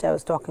path, which I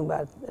was talking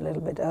about a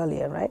little bit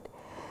earlier, right.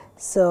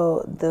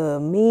 So, the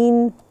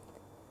mean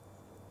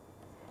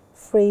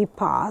free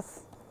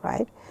path,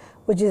 right,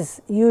 which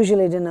is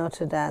usually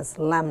denoted as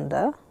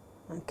lambda,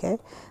 okay,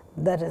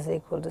 that is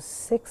equal to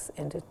 6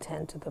 into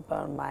 10 to the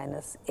power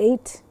minus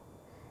 8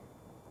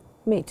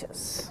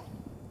 meters.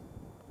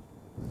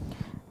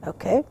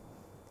 Okay.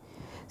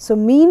 So,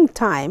 mean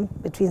time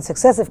between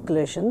successive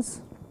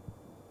collisions,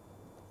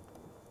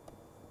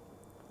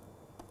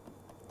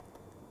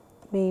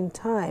 mean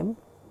time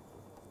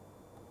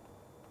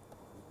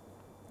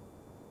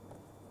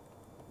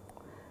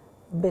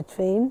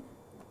between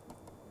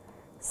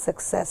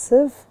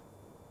successive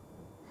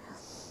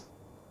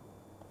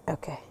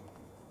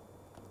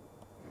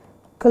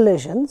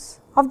collisions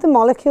of the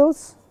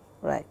molecules,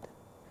 right,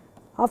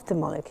 of the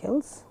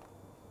molecules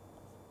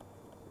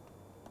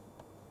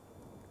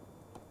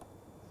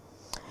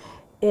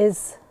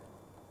is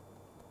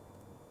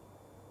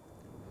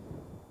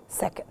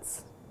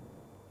seconds.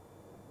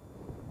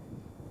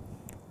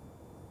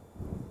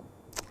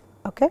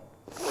 Okay.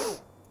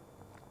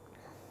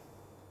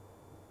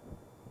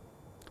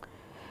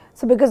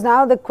 So, because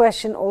now the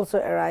question also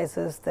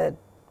arises that,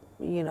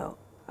 you know,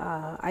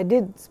 I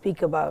did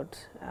speak about,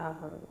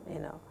 you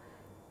know,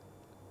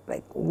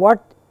 like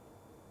what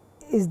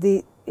is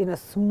the, you know,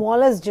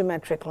 smallest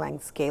geometric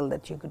length scale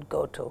that you could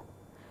go to,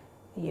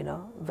 you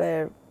know,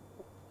 where,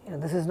 you know,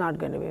 this is not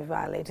going to be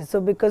violated. So,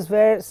 because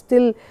where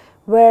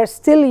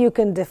still you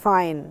can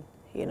define,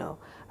 you know,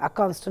 a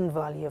constant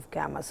value of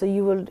gamma. So,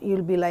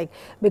 you'll be like,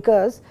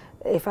 because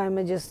if I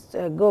may just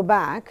go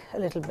back a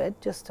little bit,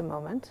 just a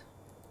moment.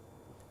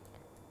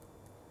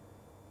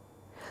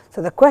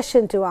 So, the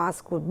question to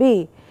ask would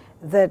be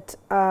that,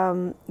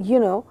 you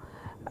know,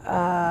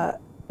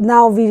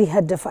 now we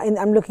had defined,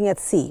 I am looking at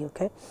C,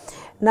 okay.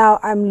 Now,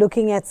 I am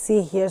looking at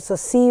C here. So,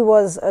 C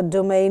was a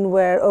domain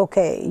where,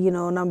 okay, you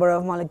know, number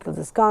of molecules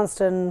is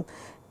constant,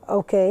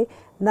 okay.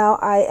 Now,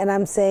 I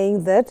am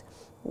saying that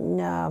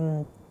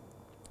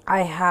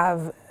I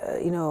have,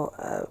 you know,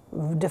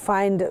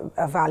 defined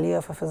a value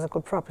of a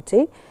physical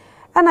property,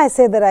 and I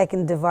say that I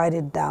can divide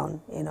it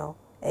down, you know,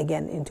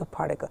 again into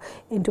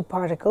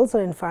particles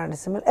or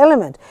infinitesimal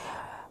element.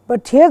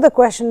 But here the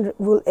question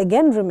will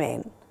again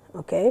remain,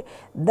 okay,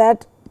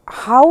 that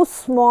how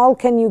small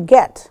can you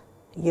get,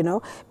 you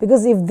know,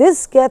 because if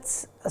this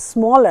gets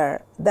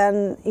smaller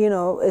than, you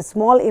know, is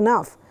small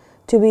enough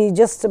to be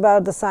just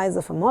about the size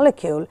of a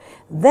molecule,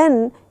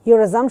 then your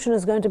assumption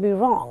is going to be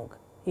wrong.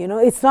 You know,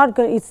 it's not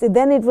going.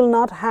 Then it will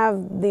not have,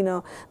 you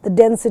know, the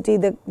density,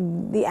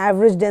 the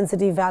average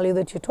density value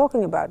that you're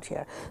talking about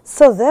here.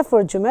 So,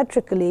 therefore,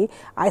 geometrically,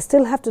 I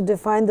still have to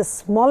define the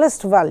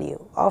smallest value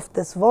of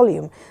this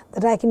volume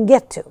that I can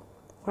get to,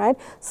 right.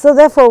 So,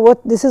 therefore, what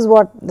is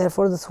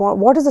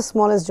the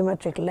smallest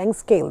geometric length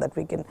scale that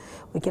we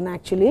can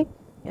actually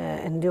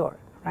endure,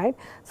 right.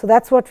 So,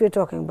 that's what we're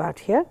talking about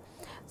here.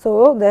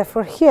 So,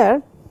 therefore,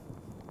 here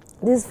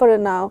this is for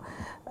now.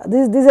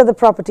 These are the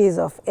properties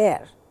of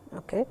air.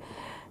 Okay,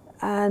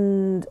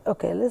 and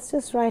okay, let's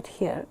just write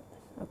here.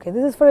 Okay,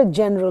 this is for a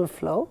general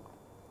flow.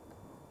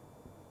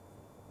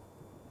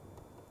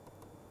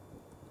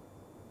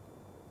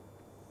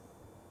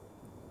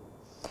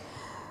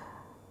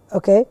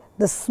 Okay,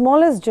 the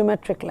smallest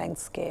geometric length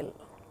scale.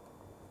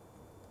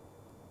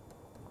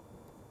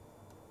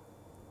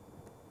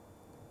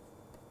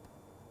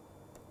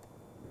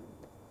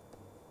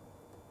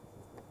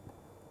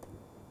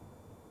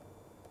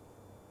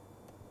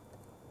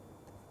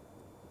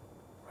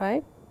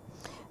 Right.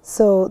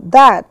 So,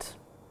 that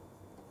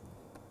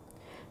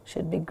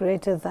should be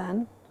greater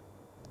than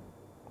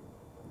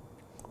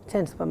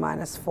 10 to the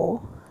minus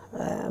 4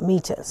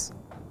 meters,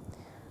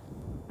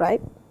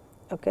 right.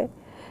 Okay.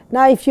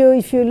 Now, if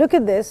you look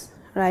at this,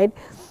 right,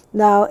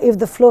 now if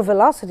the flow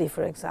velocity,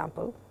 for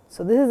example,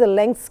 so this is the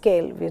length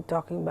scale we are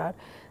talking about,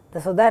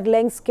 so that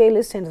length scale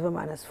is 10 to the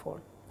minus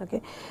 4.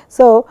 Okay.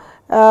 So,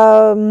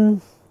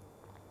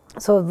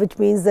 so which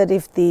means that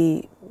if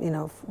the, you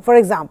know, for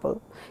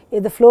example,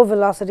 if the flow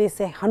velocity is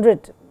say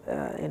 100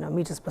 you know,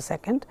 meters per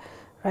second,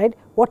 right,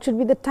 what should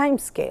be the time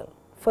scale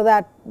for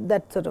that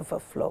sort of a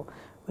flow,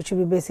 which should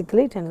be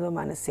basically 10 to the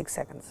minus 6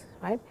 seconds,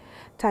 right,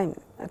 time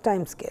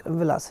scale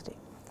velocity.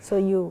 So,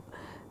 you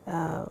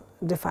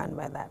define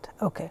by that.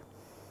 Okay.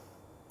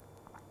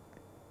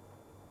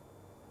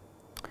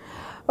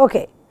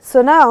 Okay.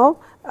 So, now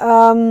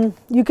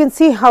you can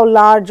see how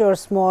large or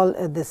small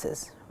this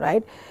is,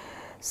 right.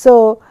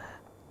 So,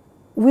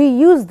 we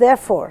use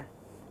therefore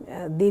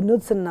the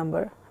Knudsen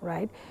number,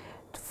 right,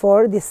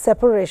 for the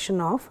separation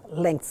of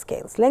length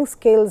scales. Length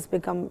scales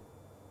become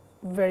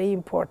very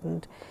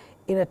important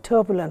in a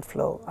turbulent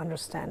flow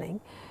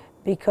understanding,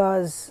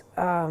 because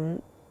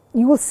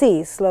you will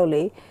see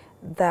slowly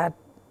that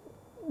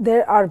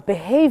there are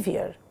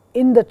behavior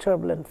in the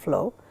turbulent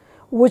flow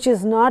which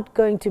is not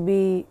going to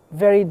be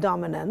very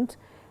dominant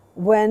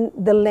when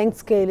the length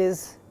scale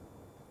is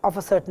of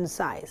a certain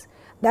size.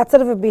 That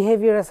sort of a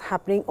behavior is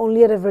happening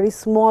only at a very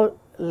small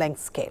length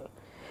scale,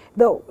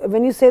 Though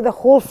when you say the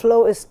whole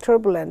flow is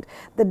turbulent,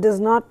 that does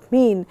not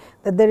mean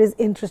that there is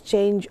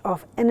interchange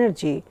of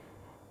energy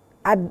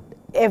at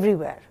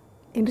everywhere.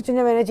 Interchange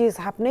of energy is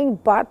happening,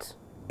 but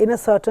in a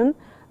certain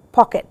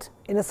pocket,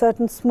 in a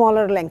certain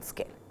smaller length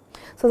scale.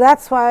 So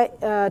that's why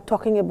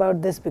talking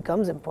about this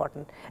becomes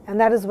important, and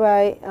that is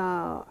why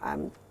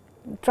I'm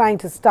trying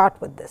to start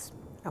with this.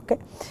 Okay.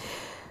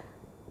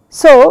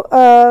 So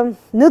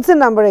Knudsen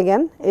number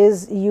again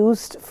is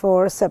used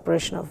for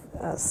separation of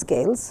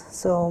scales.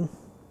 So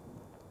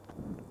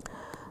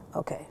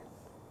okay.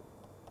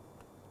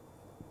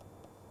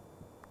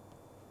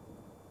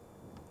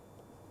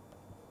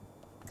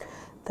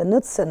 The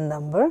Knudsen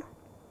number,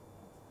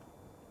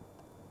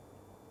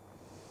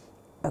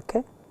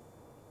 okay,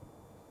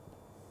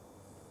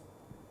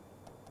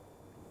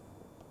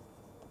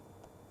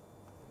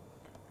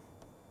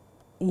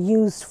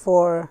 used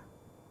for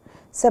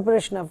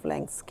separation of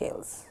length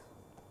scales.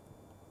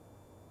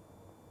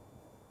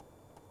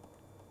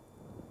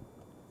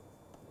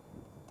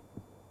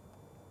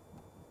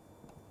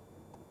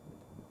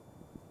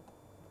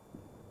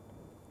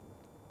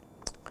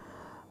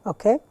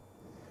 Okay.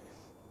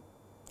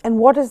 And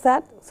what is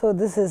that? So,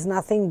 this is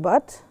nothing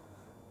but,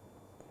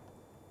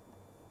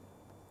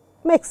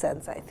 makes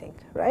sense, I think,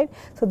 right.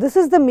 So, this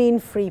is the mean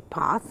free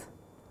path,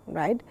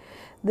 right.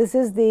 This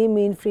is the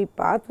mean free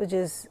path, which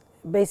is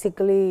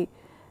basically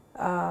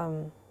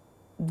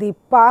the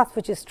path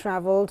which is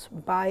traveled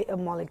by a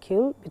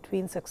molecule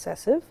between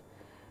successive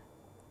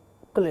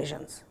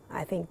collisions.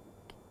 I think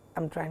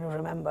I am trying to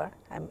remember,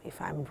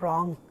 if I am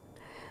wrong,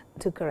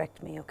 to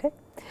correct me. Okay.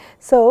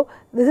 So,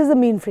 this is the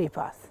mean free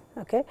path.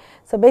 Okay.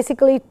 So,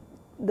 basically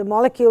the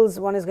molecules,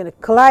 one is going to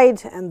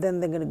collide and then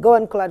they are going to go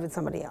and collide with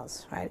somebody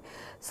else, right.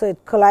 So,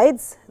 it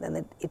collides,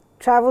 then it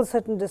travels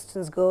certain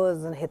distance,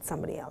 goes and hits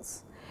somebody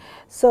else.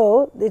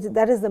 So,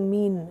 that is the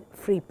mean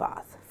free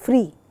path,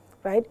 free,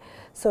 right.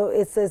 So,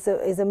 it's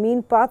a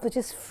mean path which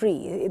is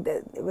free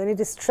when it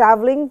is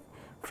traveling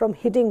from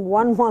hitting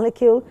one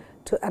molecule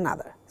to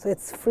another. So, it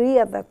is free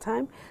at that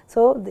time.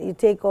 So, you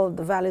take all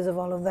the values of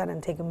all of that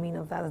and take a mean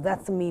of that, that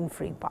is the mean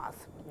free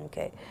path.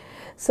 Okay.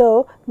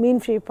 So, mean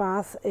free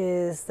path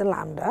is the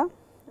lambda,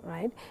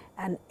 right,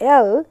 and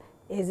L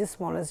is the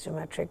smallest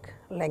geometric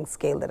length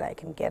scale that I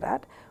can get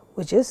at,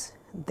 which is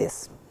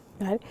this.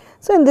 Right.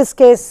 So, in this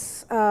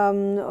case,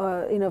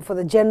 for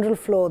the general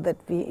flow that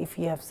if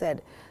you have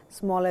said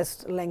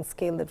smallest length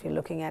scale that we are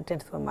looking at 10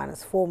 to the power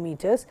minus 4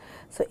 meters.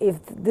 So, if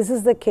this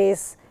is the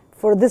case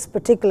for this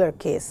particular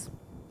case,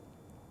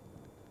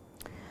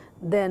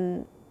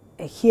 then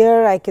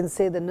here I can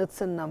say the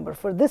Knudsen number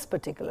for this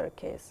particular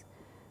case,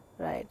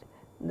 right.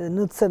 The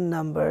Knudsen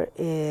number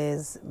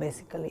is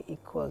basically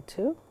equal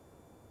to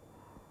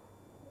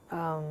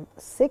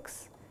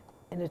 6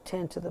 into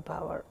 10 to the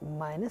power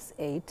minus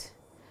 8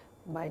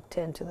 by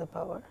 10 to the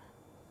power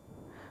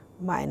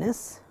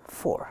minus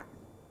 4,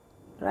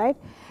 right,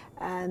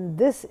 and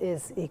this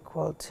is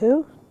equal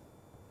to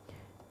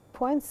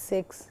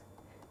 0.6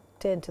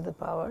 10 to the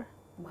power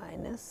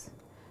minus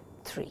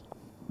 3.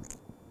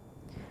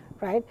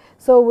 Right.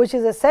 So, which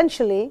is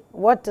essentially,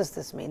 what does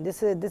this mean?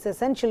 This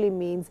essentially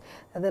means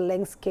that the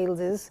length scale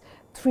is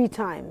 3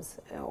 times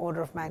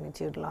order of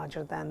magnitude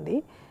larger than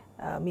the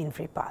mean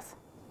free path,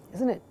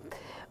 isn't it?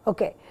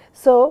 Okay.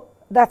 So,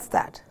 that is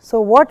that.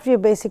 So, what we are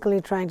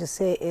basically trying to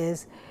say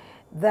is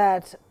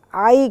that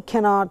I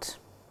cannot,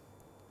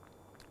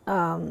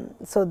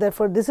 so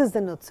therefore, this is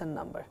the Knudsen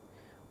number,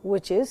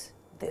 which is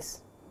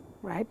this,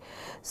 right.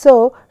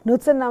 So,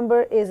 Knudsen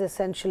number is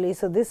essentially,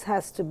 so this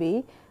has to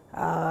be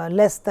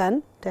less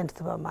than 10 to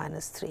the power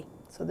minus 3.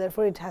 So,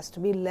 therefore, it has to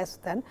be less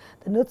than,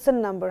 the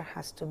Knudsen number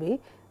has to be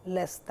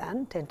less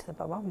than 10 to the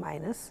power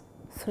minus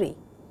 3.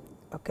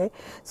 Okay.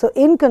 So,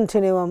 in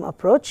continuum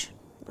approach,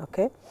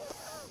 okay,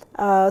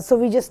 so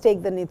we just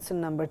take the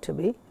Knudsen number to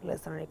be less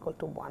than or equal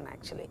to 1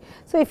 actually.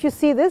 So, if you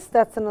see this,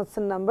 that is the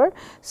Knudsen number.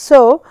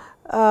 So,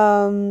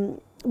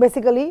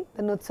 basically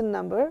the Knudsen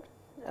number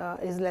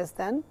is less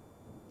than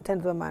 10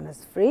 to the power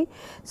minus 3.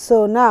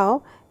 So,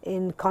 now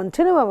in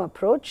continuum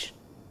approach,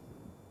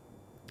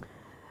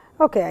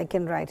 okay, I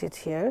can write it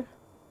here.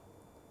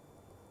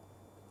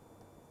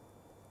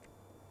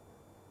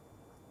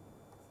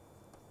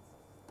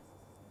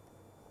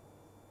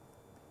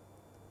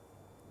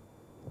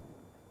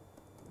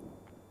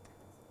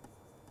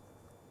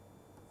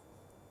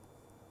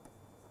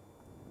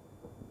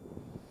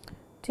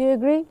 Do you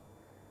agree,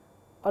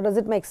 or does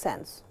it make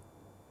sense?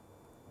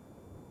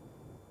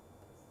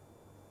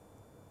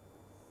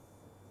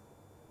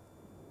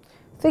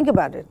 Think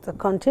about it, the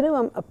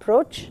continuum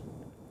approach,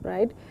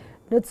 right,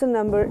 Knudsen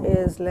number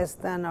is less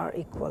than or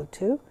equal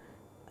to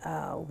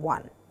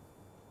 1,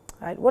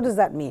 right. What does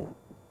that mean?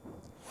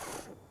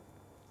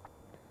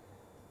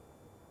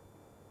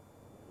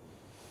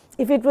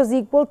 If it was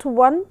equal to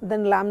 1,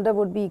 then lambda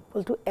would be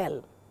equal to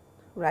L,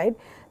 right.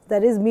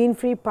 That is, mean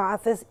free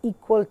path is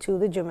equal to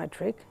the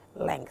geometric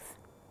length,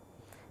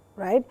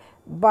 right,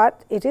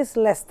 but it is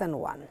less than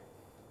 1.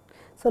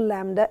 So,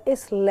 lambda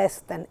is less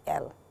than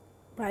L,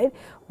 right,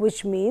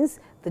 which means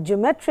the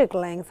geometric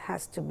length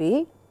has to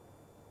be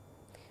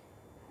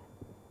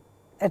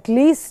at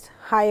least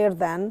higher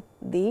than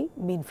the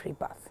mean free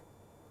path,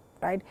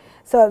 right.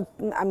 So,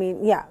 I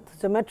mean, yeah,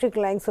 geometric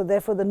length. So,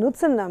 therefore, the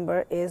Knudsen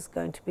number is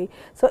going to be,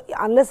 so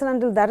unless and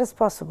until that is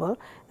possible,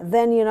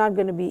 then you are not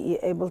going to be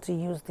able to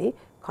use the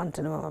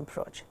continuum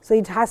approach. So,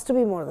 it has to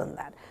be more than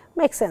that.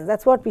 Makes sense, that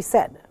is what we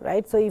said,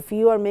 right. So, if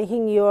you are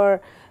making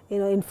your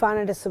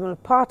infinitesimal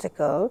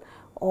particle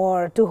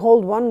or to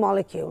hold one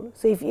molecule,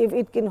 so if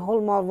it can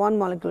hold one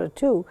molecule or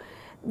two,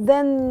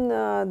 then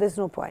there is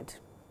no point,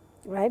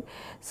 right.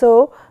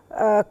 So,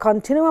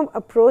 continuum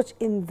approach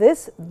in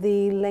this,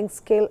 the length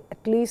scale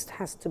at least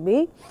has to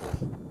be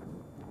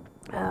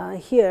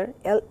here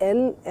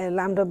L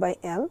lambda by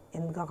L,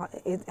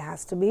 it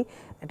has to be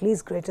at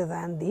least greater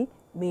than the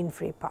mean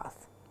free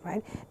path,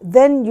 right.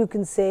 Then you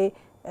can say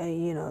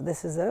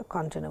this is a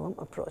continuum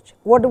approach.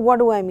 What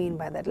do I mean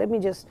by that? Let me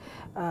just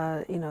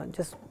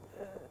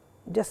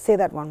just say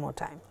that one more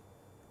time.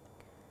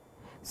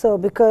 So,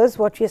 because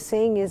what we are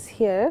saying is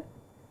here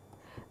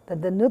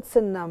that the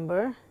Knudsen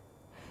number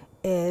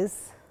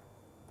is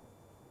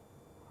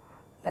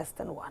less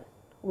than 1,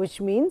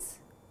 which means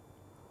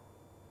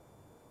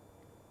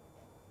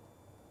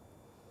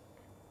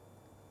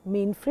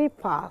mean free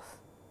path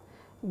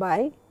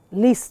by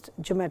least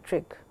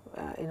geometric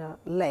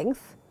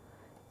length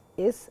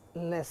is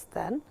less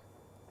than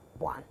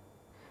 1,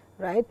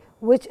 right,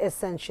 which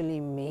essentially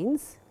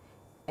means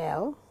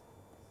L.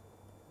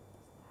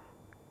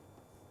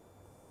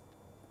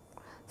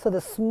 So, the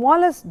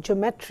smallest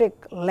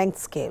geometric length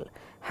scale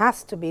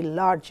has to be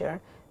larger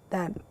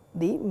than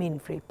the mean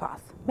free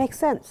path. Makes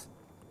sense,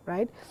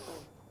 right.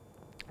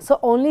 So,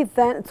 only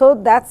then, so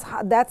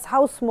that's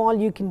how small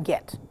you can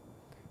get,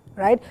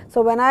 right.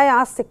 So, when I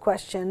ask the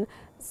question,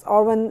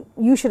 or when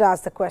you should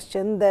ask the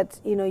question that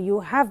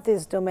you have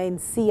this domain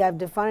C, I have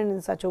defined in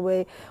such a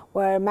way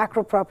where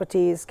macro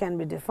properties can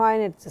be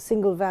defined, it is a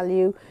single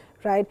value,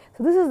 right.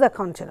 So, this is the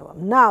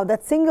continuum. Now,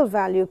 that single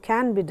value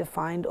can be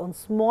defined on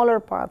smaller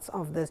parts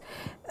of this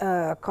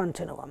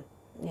continuum,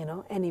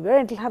 anywhere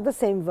it will have the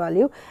same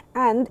value,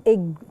 and a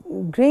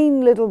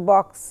green little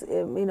box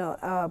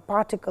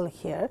particle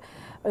here,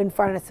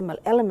 infinitesimal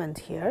element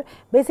here,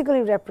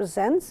 basically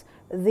represents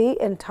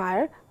the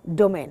entire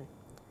domain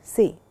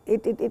C.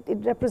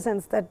 It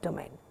represents that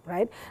domain,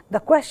 right. The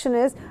question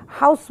is,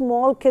 how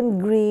small can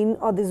green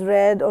or this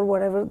red or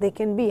whatever they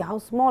can be, how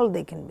small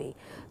they can be.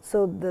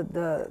 So,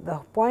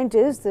 the point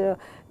is the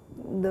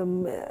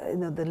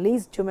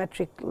least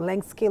geometric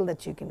length scale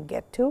that you can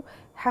get to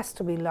has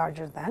to be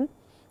larger than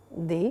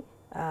the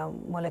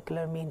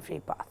molecular mean free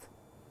path,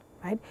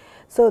 right.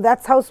 So, that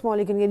is how small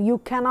you can get. You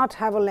cannot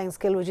have a length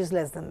scale which is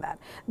less than that,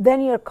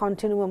 then your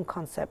continuum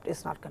concept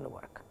is not going to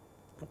work,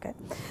 okay.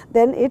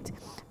 Then it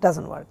does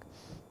not work.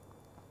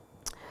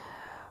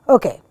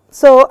 Okay.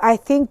 So, I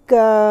think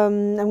I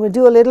am going to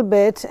do a little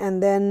bit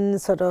and then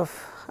sort of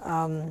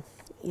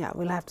yeah,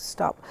 we will have to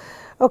stop.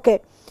 Okay.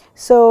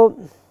 So,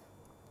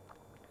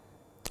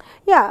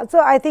 yeah, so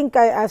I think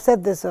I have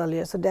said this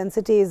earlier. So,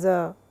 density is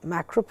a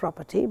macro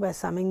property by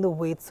summing the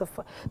weights of.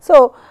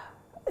 So,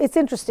 it is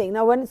interesting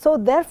now so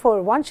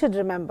therefore, one should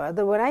remember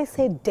that when I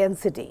say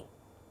density,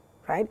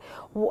 right,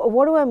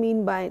 what do I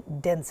mean by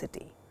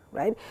density,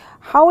 right?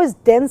 How is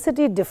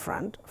density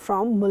different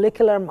from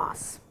molecular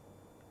mass?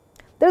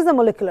 There is a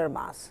molecular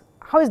mass.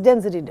 How is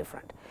density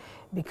different?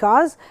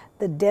 Because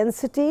the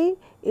density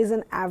is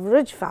an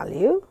average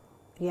value,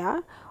 yeah,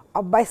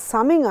 by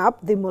summing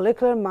up the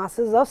molecular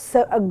masses of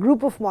a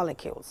group of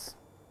molecules,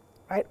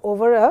 right,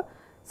 over a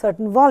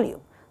certain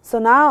volume. So,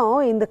 now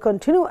in the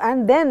continuum,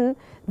 and then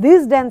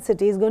this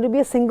density is going to be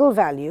a single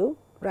value,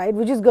 right,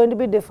 which is going to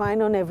be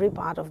defined on every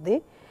part of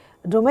the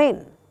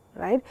domain,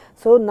 right.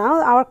 So,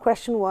 now our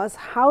question was,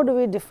 how do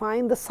we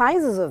define the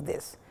sizes of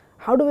this?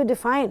 How do we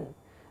define?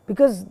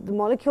 Because the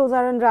molecules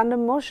are in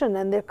random motion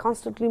and they are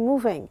constantly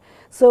moving.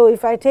 So,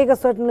 if I take a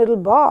certain little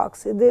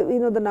box,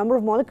 the number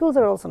of molecules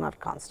are also not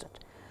constant.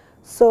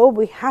 So,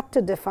 we had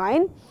to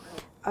define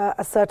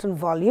a certain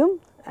volume,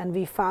 and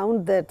we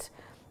found that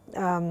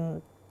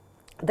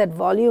that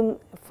volume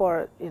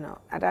for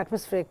at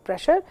atmospheric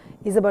pressure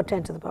is about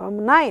 10 to the power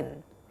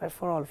 9, right,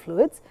 for all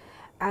fluids,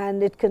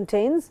 and it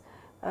contains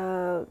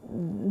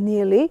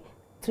nearly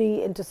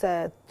 3 into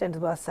 10 to the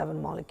power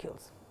 7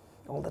 molecules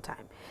all the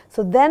time.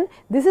 So, then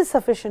this is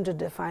sufficient to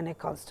define a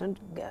constant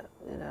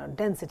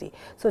density.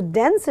 So,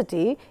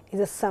 density is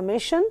a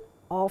summation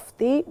of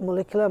the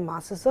molecular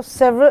masses of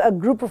a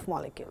group of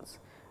molecules,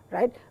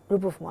 right,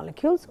 group of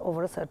molecules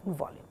over a certain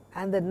volume,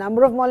 and the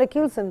number of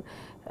molecules and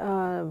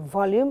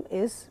volume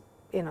is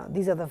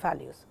these are the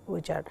values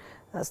which are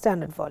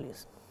standard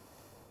values.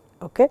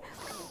 Okay.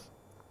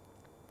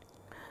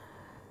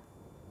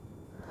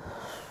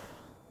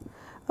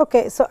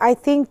 Okay, so I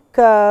think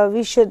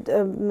we should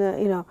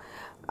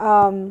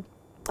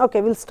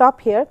okay, we will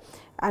stop here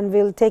and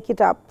we will take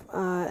it up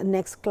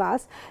next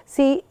class.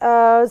 See,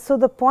 so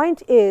the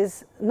point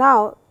is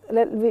now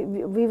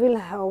we will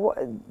have,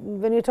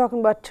 when you are talking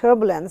about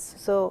turbulence,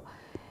 so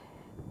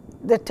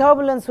the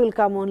turbulence will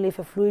come only if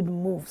a fluid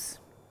moves.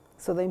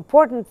 So, the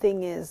important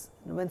thing is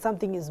when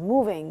something is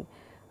moving,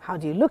 how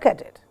do you look at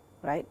it,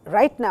 right?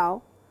 Right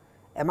now,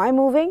 am I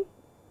moving?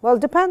 Well,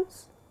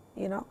 depends,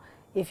 you know.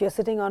 If you're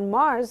sitting on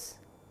Mars,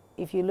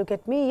 if you look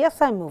at me,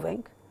 yes, I'm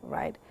moving,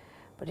 right?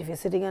 But if you're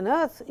sitting on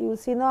Earth, you will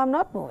see, no, I'm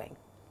not moving,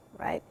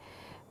 right?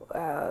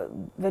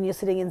 When you're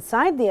sitting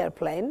inside the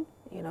airplane,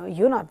 you know,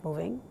 you're not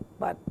moving,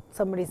 but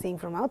somebody seeing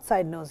from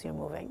outside knows you're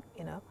moving,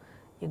 you know.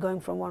 You're going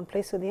from one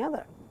place to the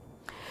other.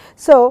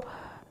 So,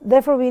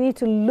 therefore, we need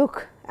to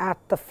look at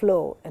the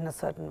flow in a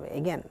certain way.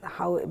 Again,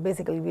 how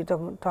basically we're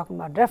talking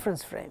about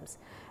reference frames,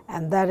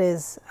 and that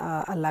is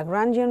a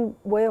Lagrangian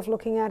way of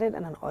looking at it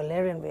and an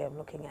Eulerian way of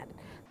looking at it.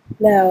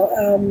 Now,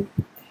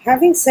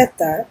 having said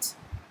that,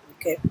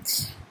 okay,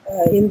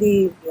 in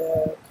the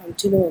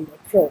continuum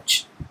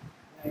approach,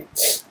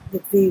 right,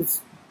 that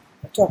we've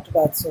talked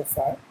about so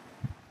far,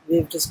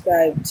 we've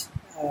described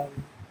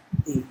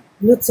the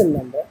Knudsen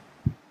number,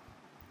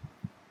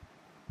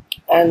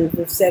 and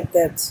we've said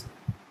that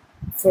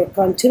for a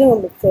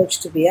continuum approach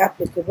to be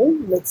applicable,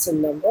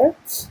 Knudsen number,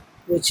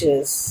 which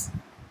is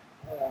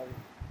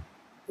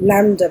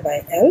lambda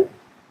by L,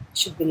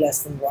 should be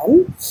less than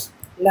 1,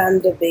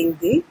 lambda being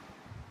the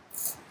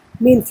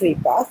mean free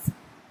path,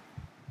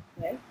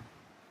 right?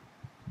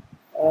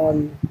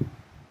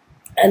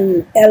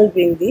 And L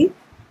being the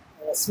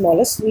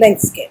smallest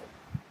length scale.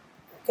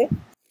 Okay.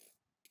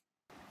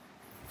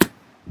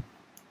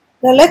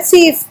 Now let's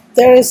see if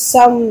there is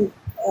some,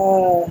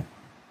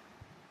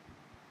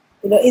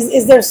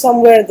 is there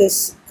somewhere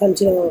this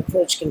continuum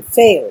approach can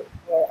fail,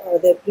 or are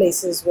there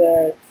places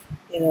where,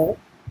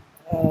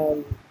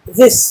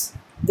 this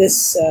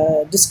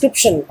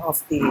description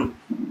of the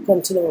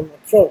continuum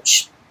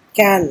approach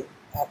can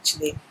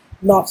actually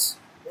not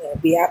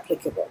be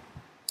applicable.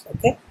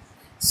 Okay,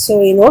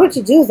 so in order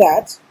to do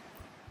that,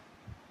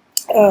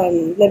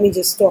 let me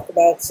just talk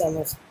about some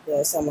of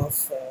the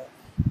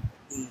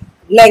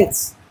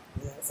lengths.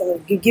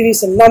 Give you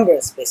some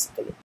numbers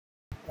basically.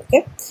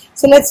 Okay,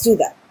 so let's do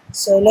that.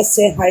 So let's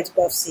say height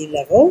above sea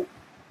level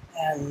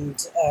and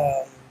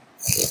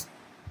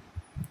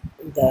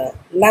the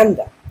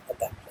lambda at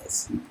that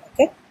place.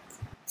 Okay,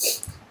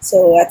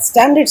 so at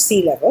standard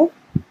sea level,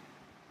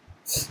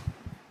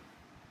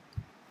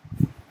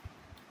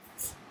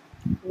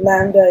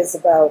 lambda is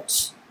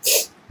about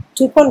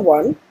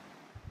 2.1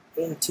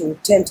 into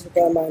 10 to the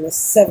power minus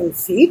 7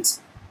 feet.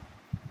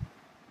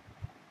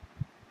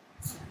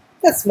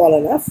 That's small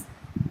enough.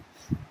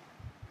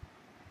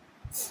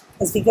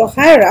 As we go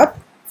higher up,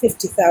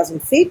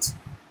 50,000 feet,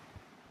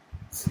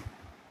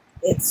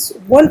 it's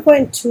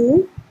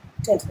 1.2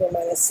 10 to the power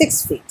minus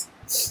 6 feet.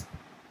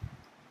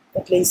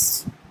 At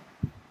least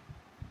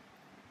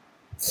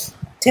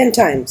 10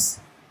 times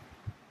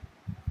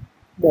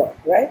more,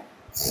 right?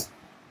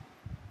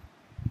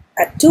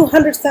 At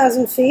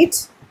 200,000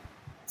 feet,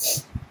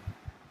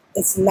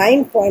 it's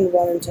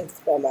 9.1 and 10 to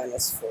the power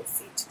minus 4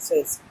 feet.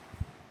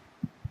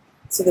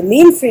 So the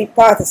mean free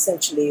path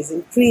essentially is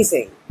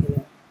increasing,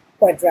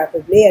 quite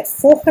rapidly. At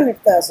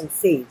 400,000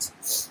 feet,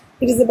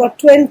 it is about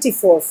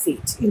 24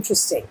 feet.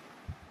 Interesting,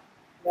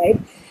 right?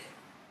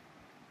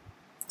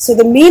 So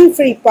the mean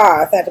free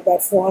path at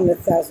about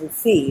 400,000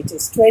 feet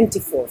is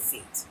 24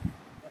 feet.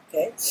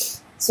 Okay,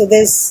 so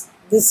there's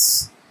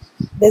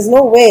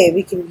no way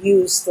we can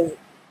use the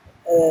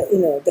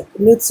the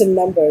Knudsen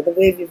number the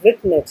way we've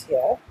written it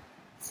here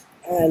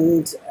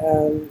and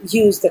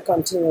use the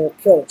continuum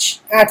approach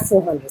at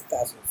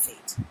 400,000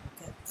 feet.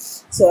 Okay?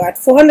 So at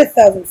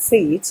 400,000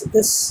 feet,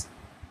 this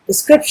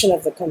description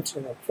of the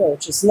continuum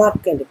approach is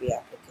not going to be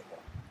applicable,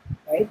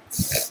 right?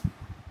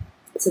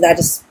 So that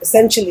is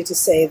essentially to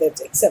say that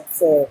except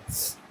for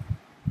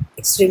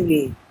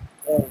extremely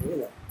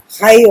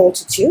high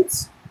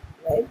altitudes,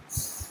 right,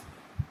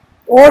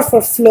 or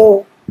for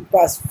flow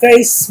past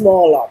very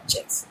small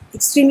objects,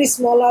 extremely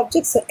small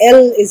objects. So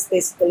L is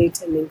basically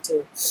tending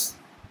to,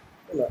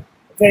 a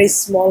very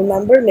small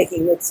number,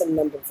 making Knudsen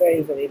number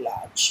very, very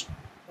large,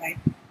 right?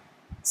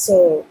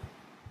 So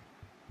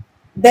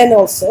then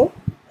also,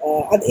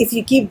 if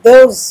you keep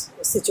those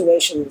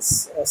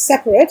situations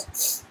separate,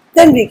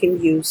 then we can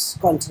use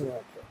continuum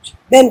approach.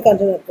 Then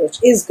continuum approach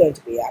is going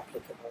to be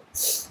applicable.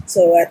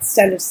 So at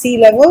standard sea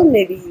level,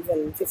 maybe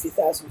even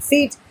 50,000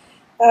 feet,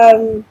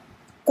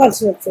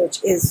 continuum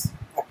approach is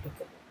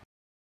applicable.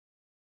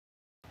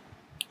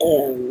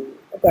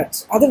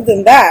 But other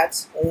than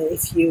that,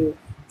 if you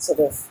sort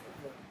of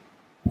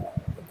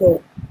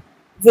go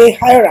way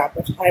higher up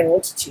at higher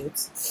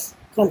altitudes,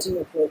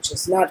 continuum approach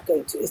is not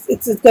going to,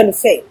 it's going to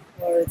fail,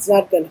 or it's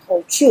not going to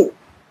hold true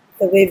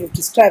the way we've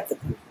described the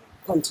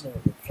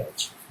continuum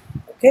approach.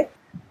 Okay.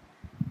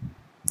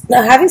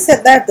 Now, having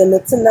said that, the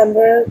Knudsen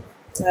number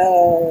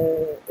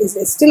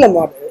is still a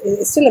model,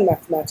 is still a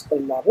mathematical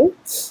model,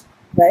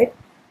 right,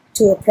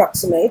 to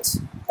approximate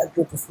a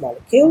group of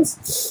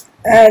molecules,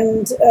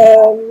 and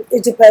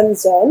it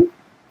depends on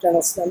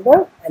Reynolds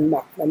number and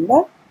Mach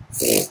number.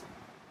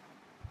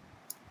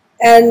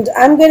 And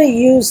I'm going to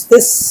use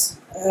this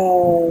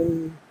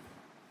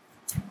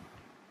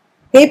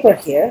paper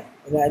here,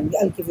 and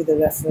I'll give you the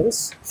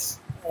reference.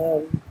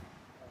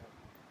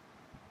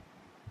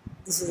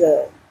 This is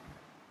a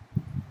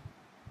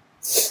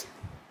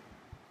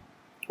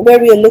where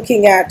we are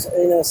looking at,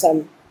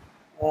 some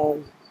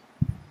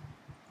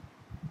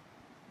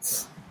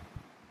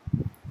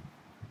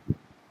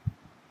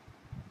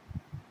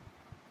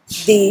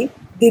the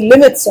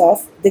limits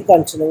of the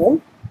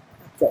continuum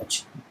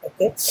approach.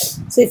 Okay,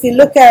 so if you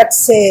look at,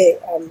 say,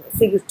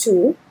 figure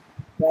 2,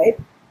 right?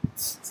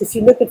 So if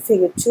you look at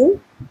figure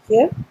 2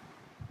 here,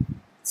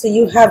 so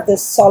you have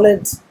this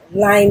solid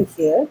line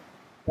here,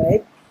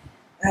 right?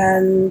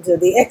 And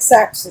the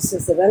x-axis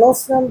is the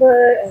Reynolds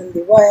number, and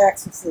the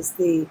y-axis is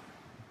the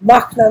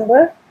Mach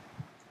number,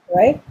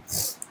 right?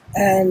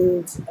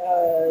 And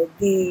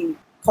the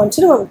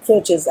continuum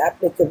approach is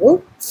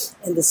applicable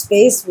in the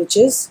space which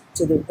is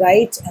to the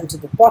right and to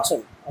the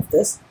bottom of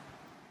this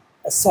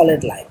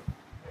solid line,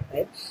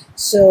 right?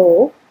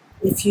 So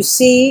if you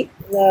see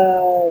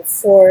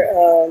for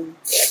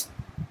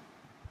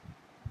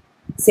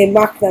say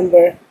Mach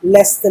number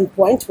less than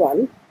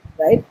 0.1,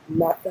 right?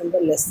 Mach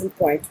number less than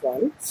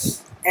 0.1,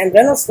 and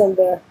Reynolds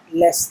number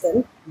less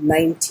than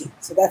 90.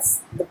 So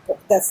that's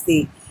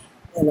the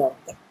the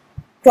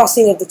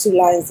crossing of the two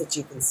lines that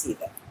you can see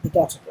there, the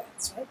dotted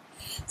lines, right?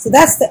 So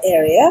that's the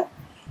area.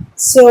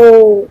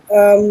 So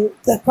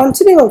the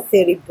continuum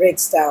theory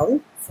breaks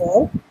down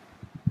for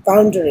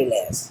boundary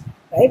layers,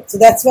 right? So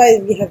that's why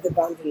we have the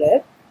boundary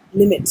layer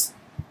limit,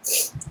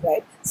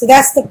 right? So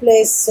that's the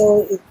place.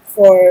 So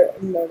for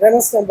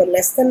Reynolds number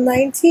less than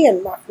 90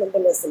 and Mach number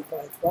less than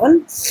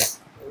 0.1,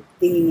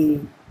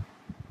 the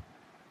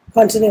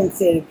continuum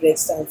theory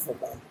breaks down for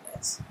boundary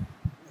layers,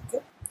 okay,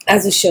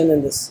 as is shown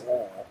in this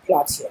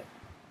plot here.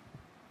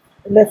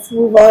 Let's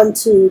move on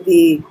to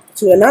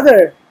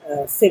another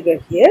figure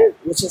here,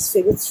 which is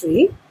figure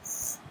 3.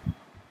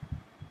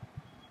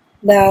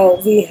 Now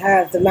we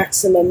have the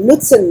maximum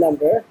Knudsen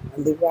number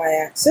on the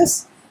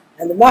y-axis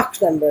and the Mach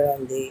number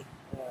on the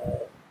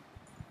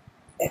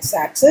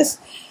x-axis,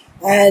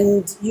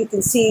 and you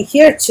can see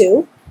here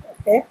too,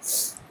 okay,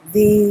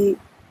 the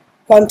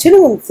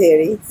continuum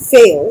theory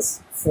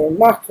fails for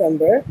Mach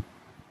number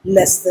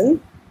less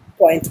than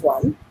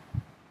 0.1,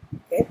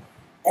 okay,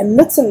 and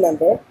Knudsen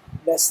number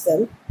less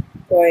than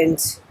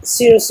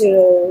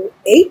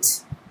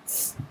 0.008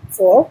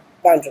 for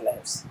boundary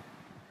layers.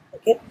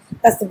 Okay,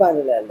 that's the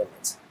boundary layer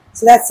limit.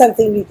 So that's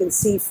something we can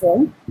see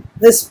from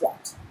this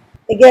plot.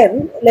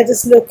 Again, let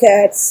us look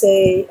at,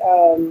 say,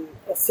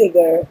 a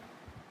figure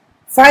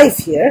 5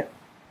 here.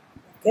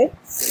 Okay,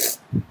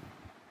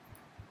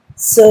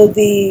 so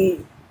the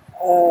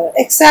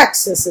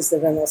x-axis is the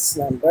Reynolds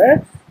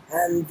number,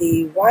 and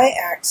the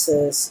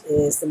y-axis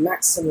is the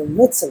maximum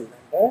Knudsen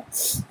number,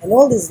 and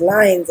all these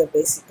lines are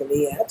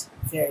basically at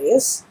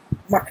various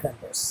Mach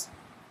numbers.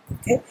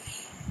 Okay.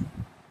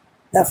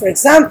 Now, for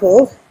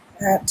example,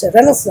 at a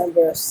Reynolds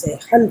number of, say,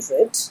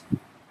 100,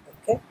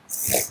 okay,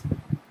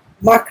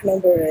 Mach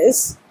number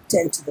is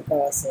 10 to the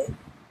power, say,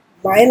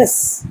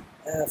 minus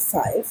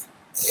 5.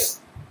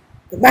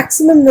 The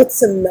maximum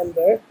Knudsen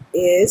number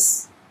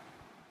is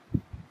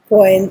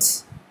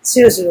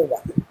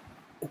 0.001.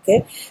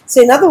 Okay,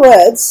 so in other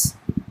words,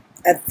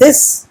 at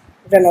this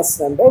Reynolds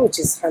number, which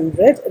is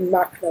 100, and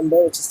Mach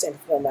number, which is 10 to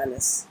the power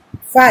minus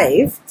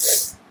 5,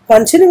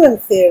 continuum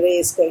theory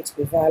is going to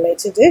be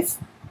violated if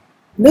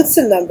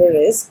Knudsen number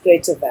is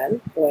greater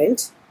than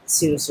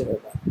 0.001.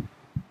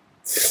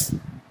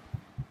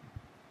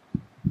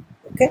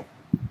 Okay,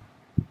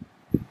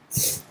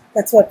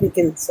 that's what we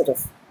can sort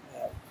of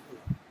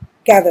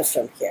gather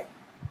from here.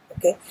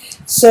 Okay,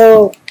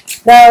 so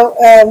now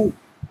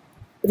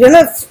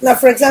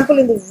for example,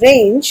 in the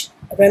range,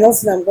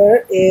 Reynolds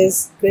number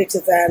is greater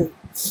than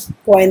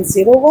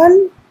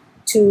 0.01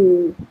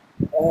 to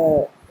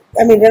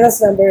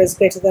Reynolds number is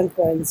greater than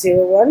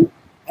 0.01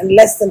 and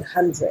less than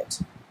 100.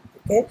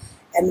 Okay,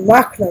 and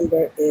Mach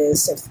number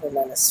is 10 to the power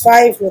minus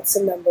 5.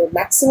 Knudsen number,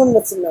 maximum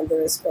Knudsen number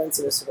is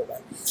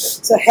 0.001.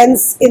 So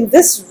hence, in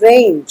this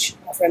range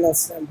of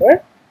Reynolds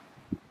number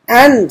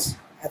and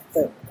at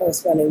the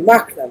corresponding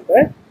Mach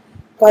number,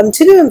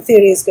 continuum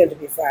theory is going to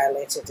be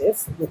violated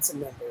if Knudsen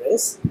number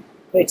is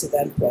greater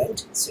than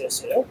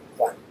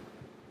 0.001.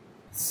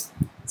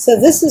 So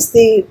this is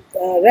the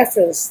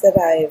reference that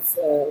I've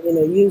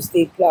used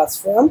the plots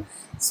from.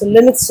 So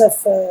limits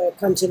of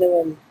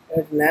continuum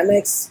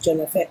aerodynamics,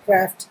 Journal of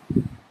Aircraft,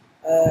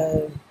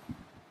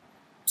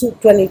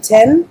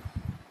 2010,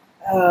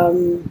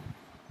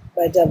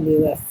 by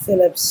W.F.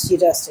 Phillips,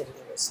 Utah State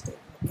University.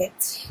 Okay,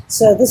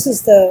 so this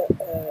is the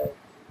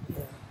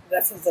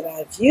reference that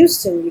I've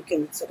used, and you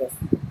can sort of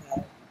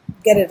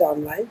get it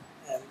online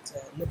and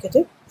look at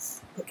it.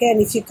 Okay,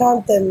 and if you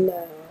can't, then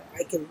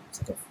I can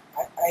sort of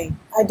I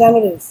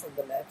downloaded it from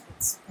the net.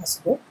 It's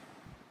possible.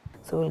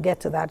 So we'll get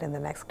to that in the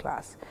next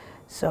class.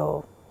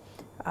 So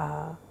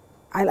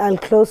I'll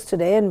close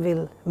today, and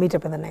we'll meet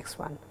up in the next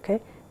one.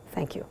 Okay,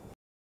 thank you.